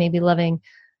maybe loving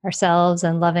ourselves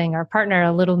and loving our partner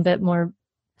a little bit more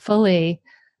fully.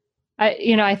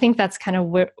 I think that's kind of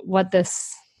what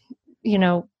this,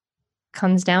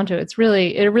 comes down to. It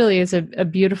really is a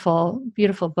beautiful,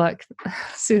 beautiful book,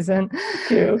 Susan.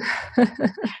 Thank you.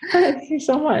 Thank you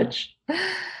so much.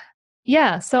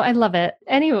 Yeah, so I love it.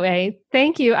 Anyway,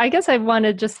 thank you. I guess I want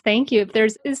to just thank you.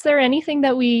 Is there anything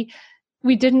that we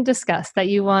didn't discuss that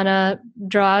you want to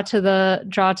draw to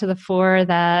the fore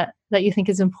that you think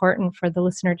is important for the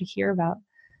listener to hear about?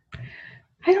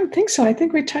 I don't think so. I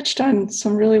think we touched on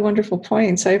some really wonderful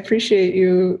points. I appreciate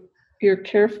your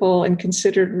careful and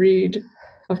considered read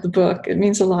of the book. It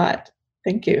means a lot.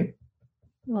 Thank you.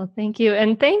 Well, thank you.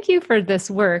 And thank you for this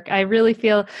work. I really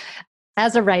feel,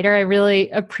 as a writer, I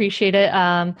really appreciate it.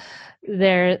 I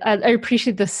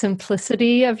appreciate the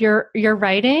simplicity of your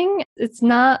writing. It's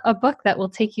not a book that will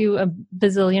take you a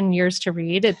bazillion years to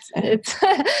read.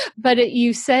 But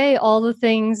you say all the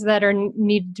things that are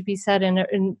needed to be said,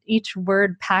 and each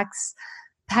word packs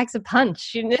a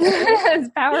punch. It's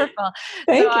powerful.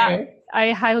 Thank you.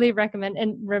 I highly recommend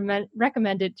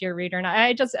it to your reader. And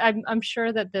I'm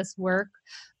sure that this work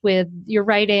with your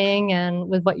writing and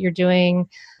with what you're doing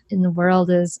in the world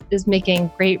is making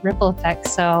great ripple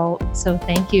effects. So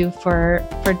thank you for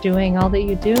doing all that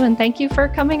you do. And thank you for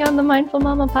coming on the Mindful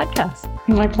Mama podcast.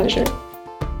 My pleasure.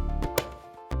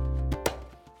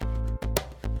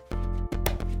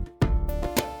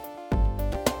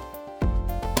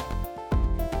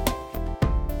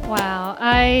 Wow.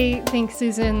 I think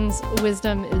Susan's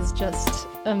wisdom is just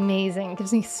amazing. It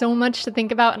gives me so much to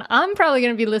think about. And I'm probably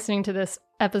going to be listening to this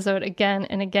episode again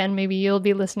and again. Maybe you'll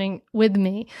be listening with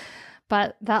me.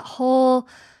 But that whole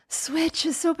switch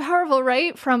is so powerful,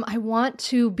 right? From I want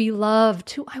to be loved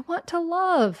to I want to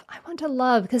love. I want to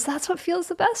love, because that's what feels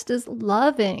the best, is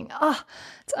loving. Oh,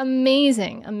 it's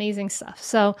amazing, amazing stuff.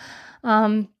 So,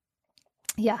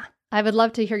 yeah. I would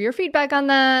love to hear your feedback on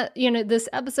that. This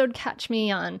episode, catch me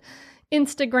on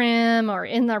Instagram or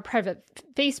in our private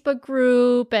Facebook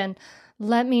group and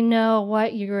let me know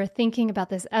what you're thinking about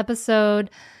this episode.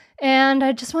 And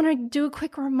I just want to do a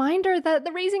quick reminder that the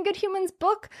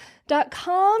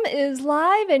raisinggoodhumans.book.com is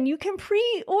live and you can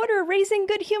pre-order Raising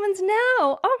Good Humans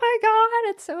now. Oh my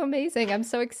God, it's so amazing. I'm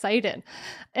so excited.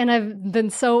 And I've been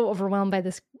so overwhelmed by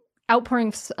this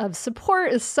outpouring of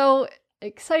support. It's so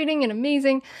exciting and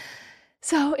amazing.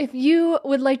 So if you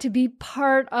would like to be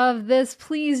part of this,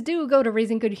 please do go to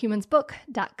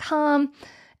raisinggoodhumansbook.com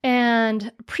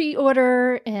and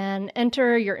pre-order and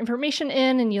enter your information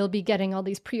in, and you'll be getting all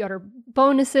these pre-order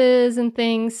bonuses and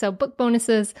things. So book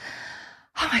bonuses.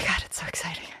 Oh my God, it's so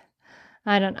exciting.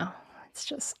 I don't know. It's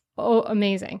just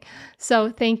amazing. So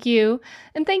thank you.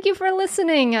 And thank you for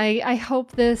listening. I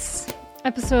hope this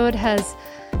episode has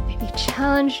maybe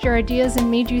challenged your ideas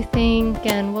and made you think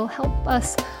and will help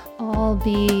us all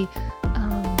be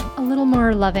a little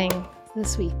more loving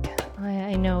this week.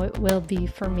 I know it will be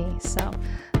for me. So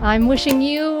I'm wishing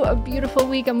you a beautiful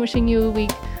week. I'm wishing you a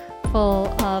week full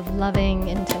of loving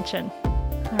intention.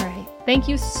 All right. Thank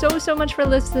you so much for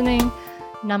listening.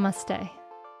 Namaste.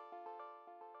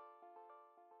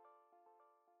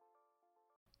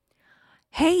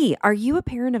 Hey, are you a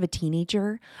parent of a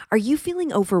teenager? Are you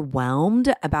feeling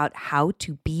overwhelmed about how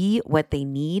to be what they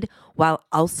need while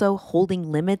also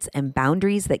holding limits and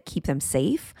boundaries that keep them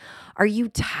safe? Are you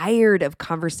tired of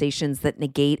conversations that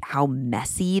negate how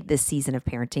messy this season of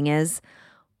parenting is?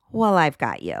 Well, I've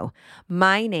got you.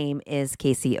 My name is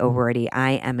Casey O'Rourke.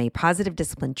 I am a positive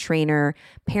discipline trainer,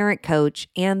 parent coach,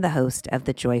 and the host of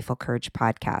the Joyful Courage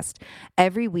podcast.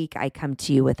 Every week, I come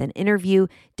to you with an interview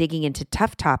digging into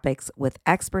tough topics with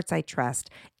experts I trust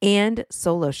and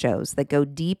solo shows that go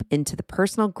deep into the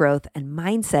personal growth and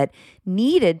mindset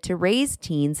needed to raise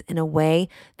teens in a way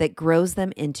that grows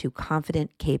them into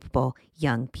confident, capable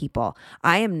young people.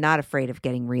 I am not afraid of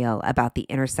getting real about the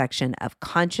intersection of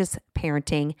conscious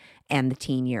parenting and the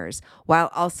teen years,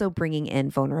 while also bringing in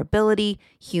vulnerability,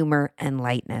 humor, and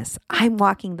lightness. I'm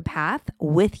walking the path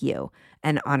with you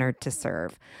and honored to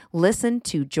serve. Listen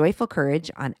to Joyful Courage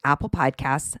on Apple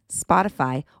Podcasts,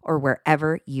 Spotify, or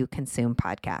wherever you consume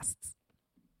podcasts.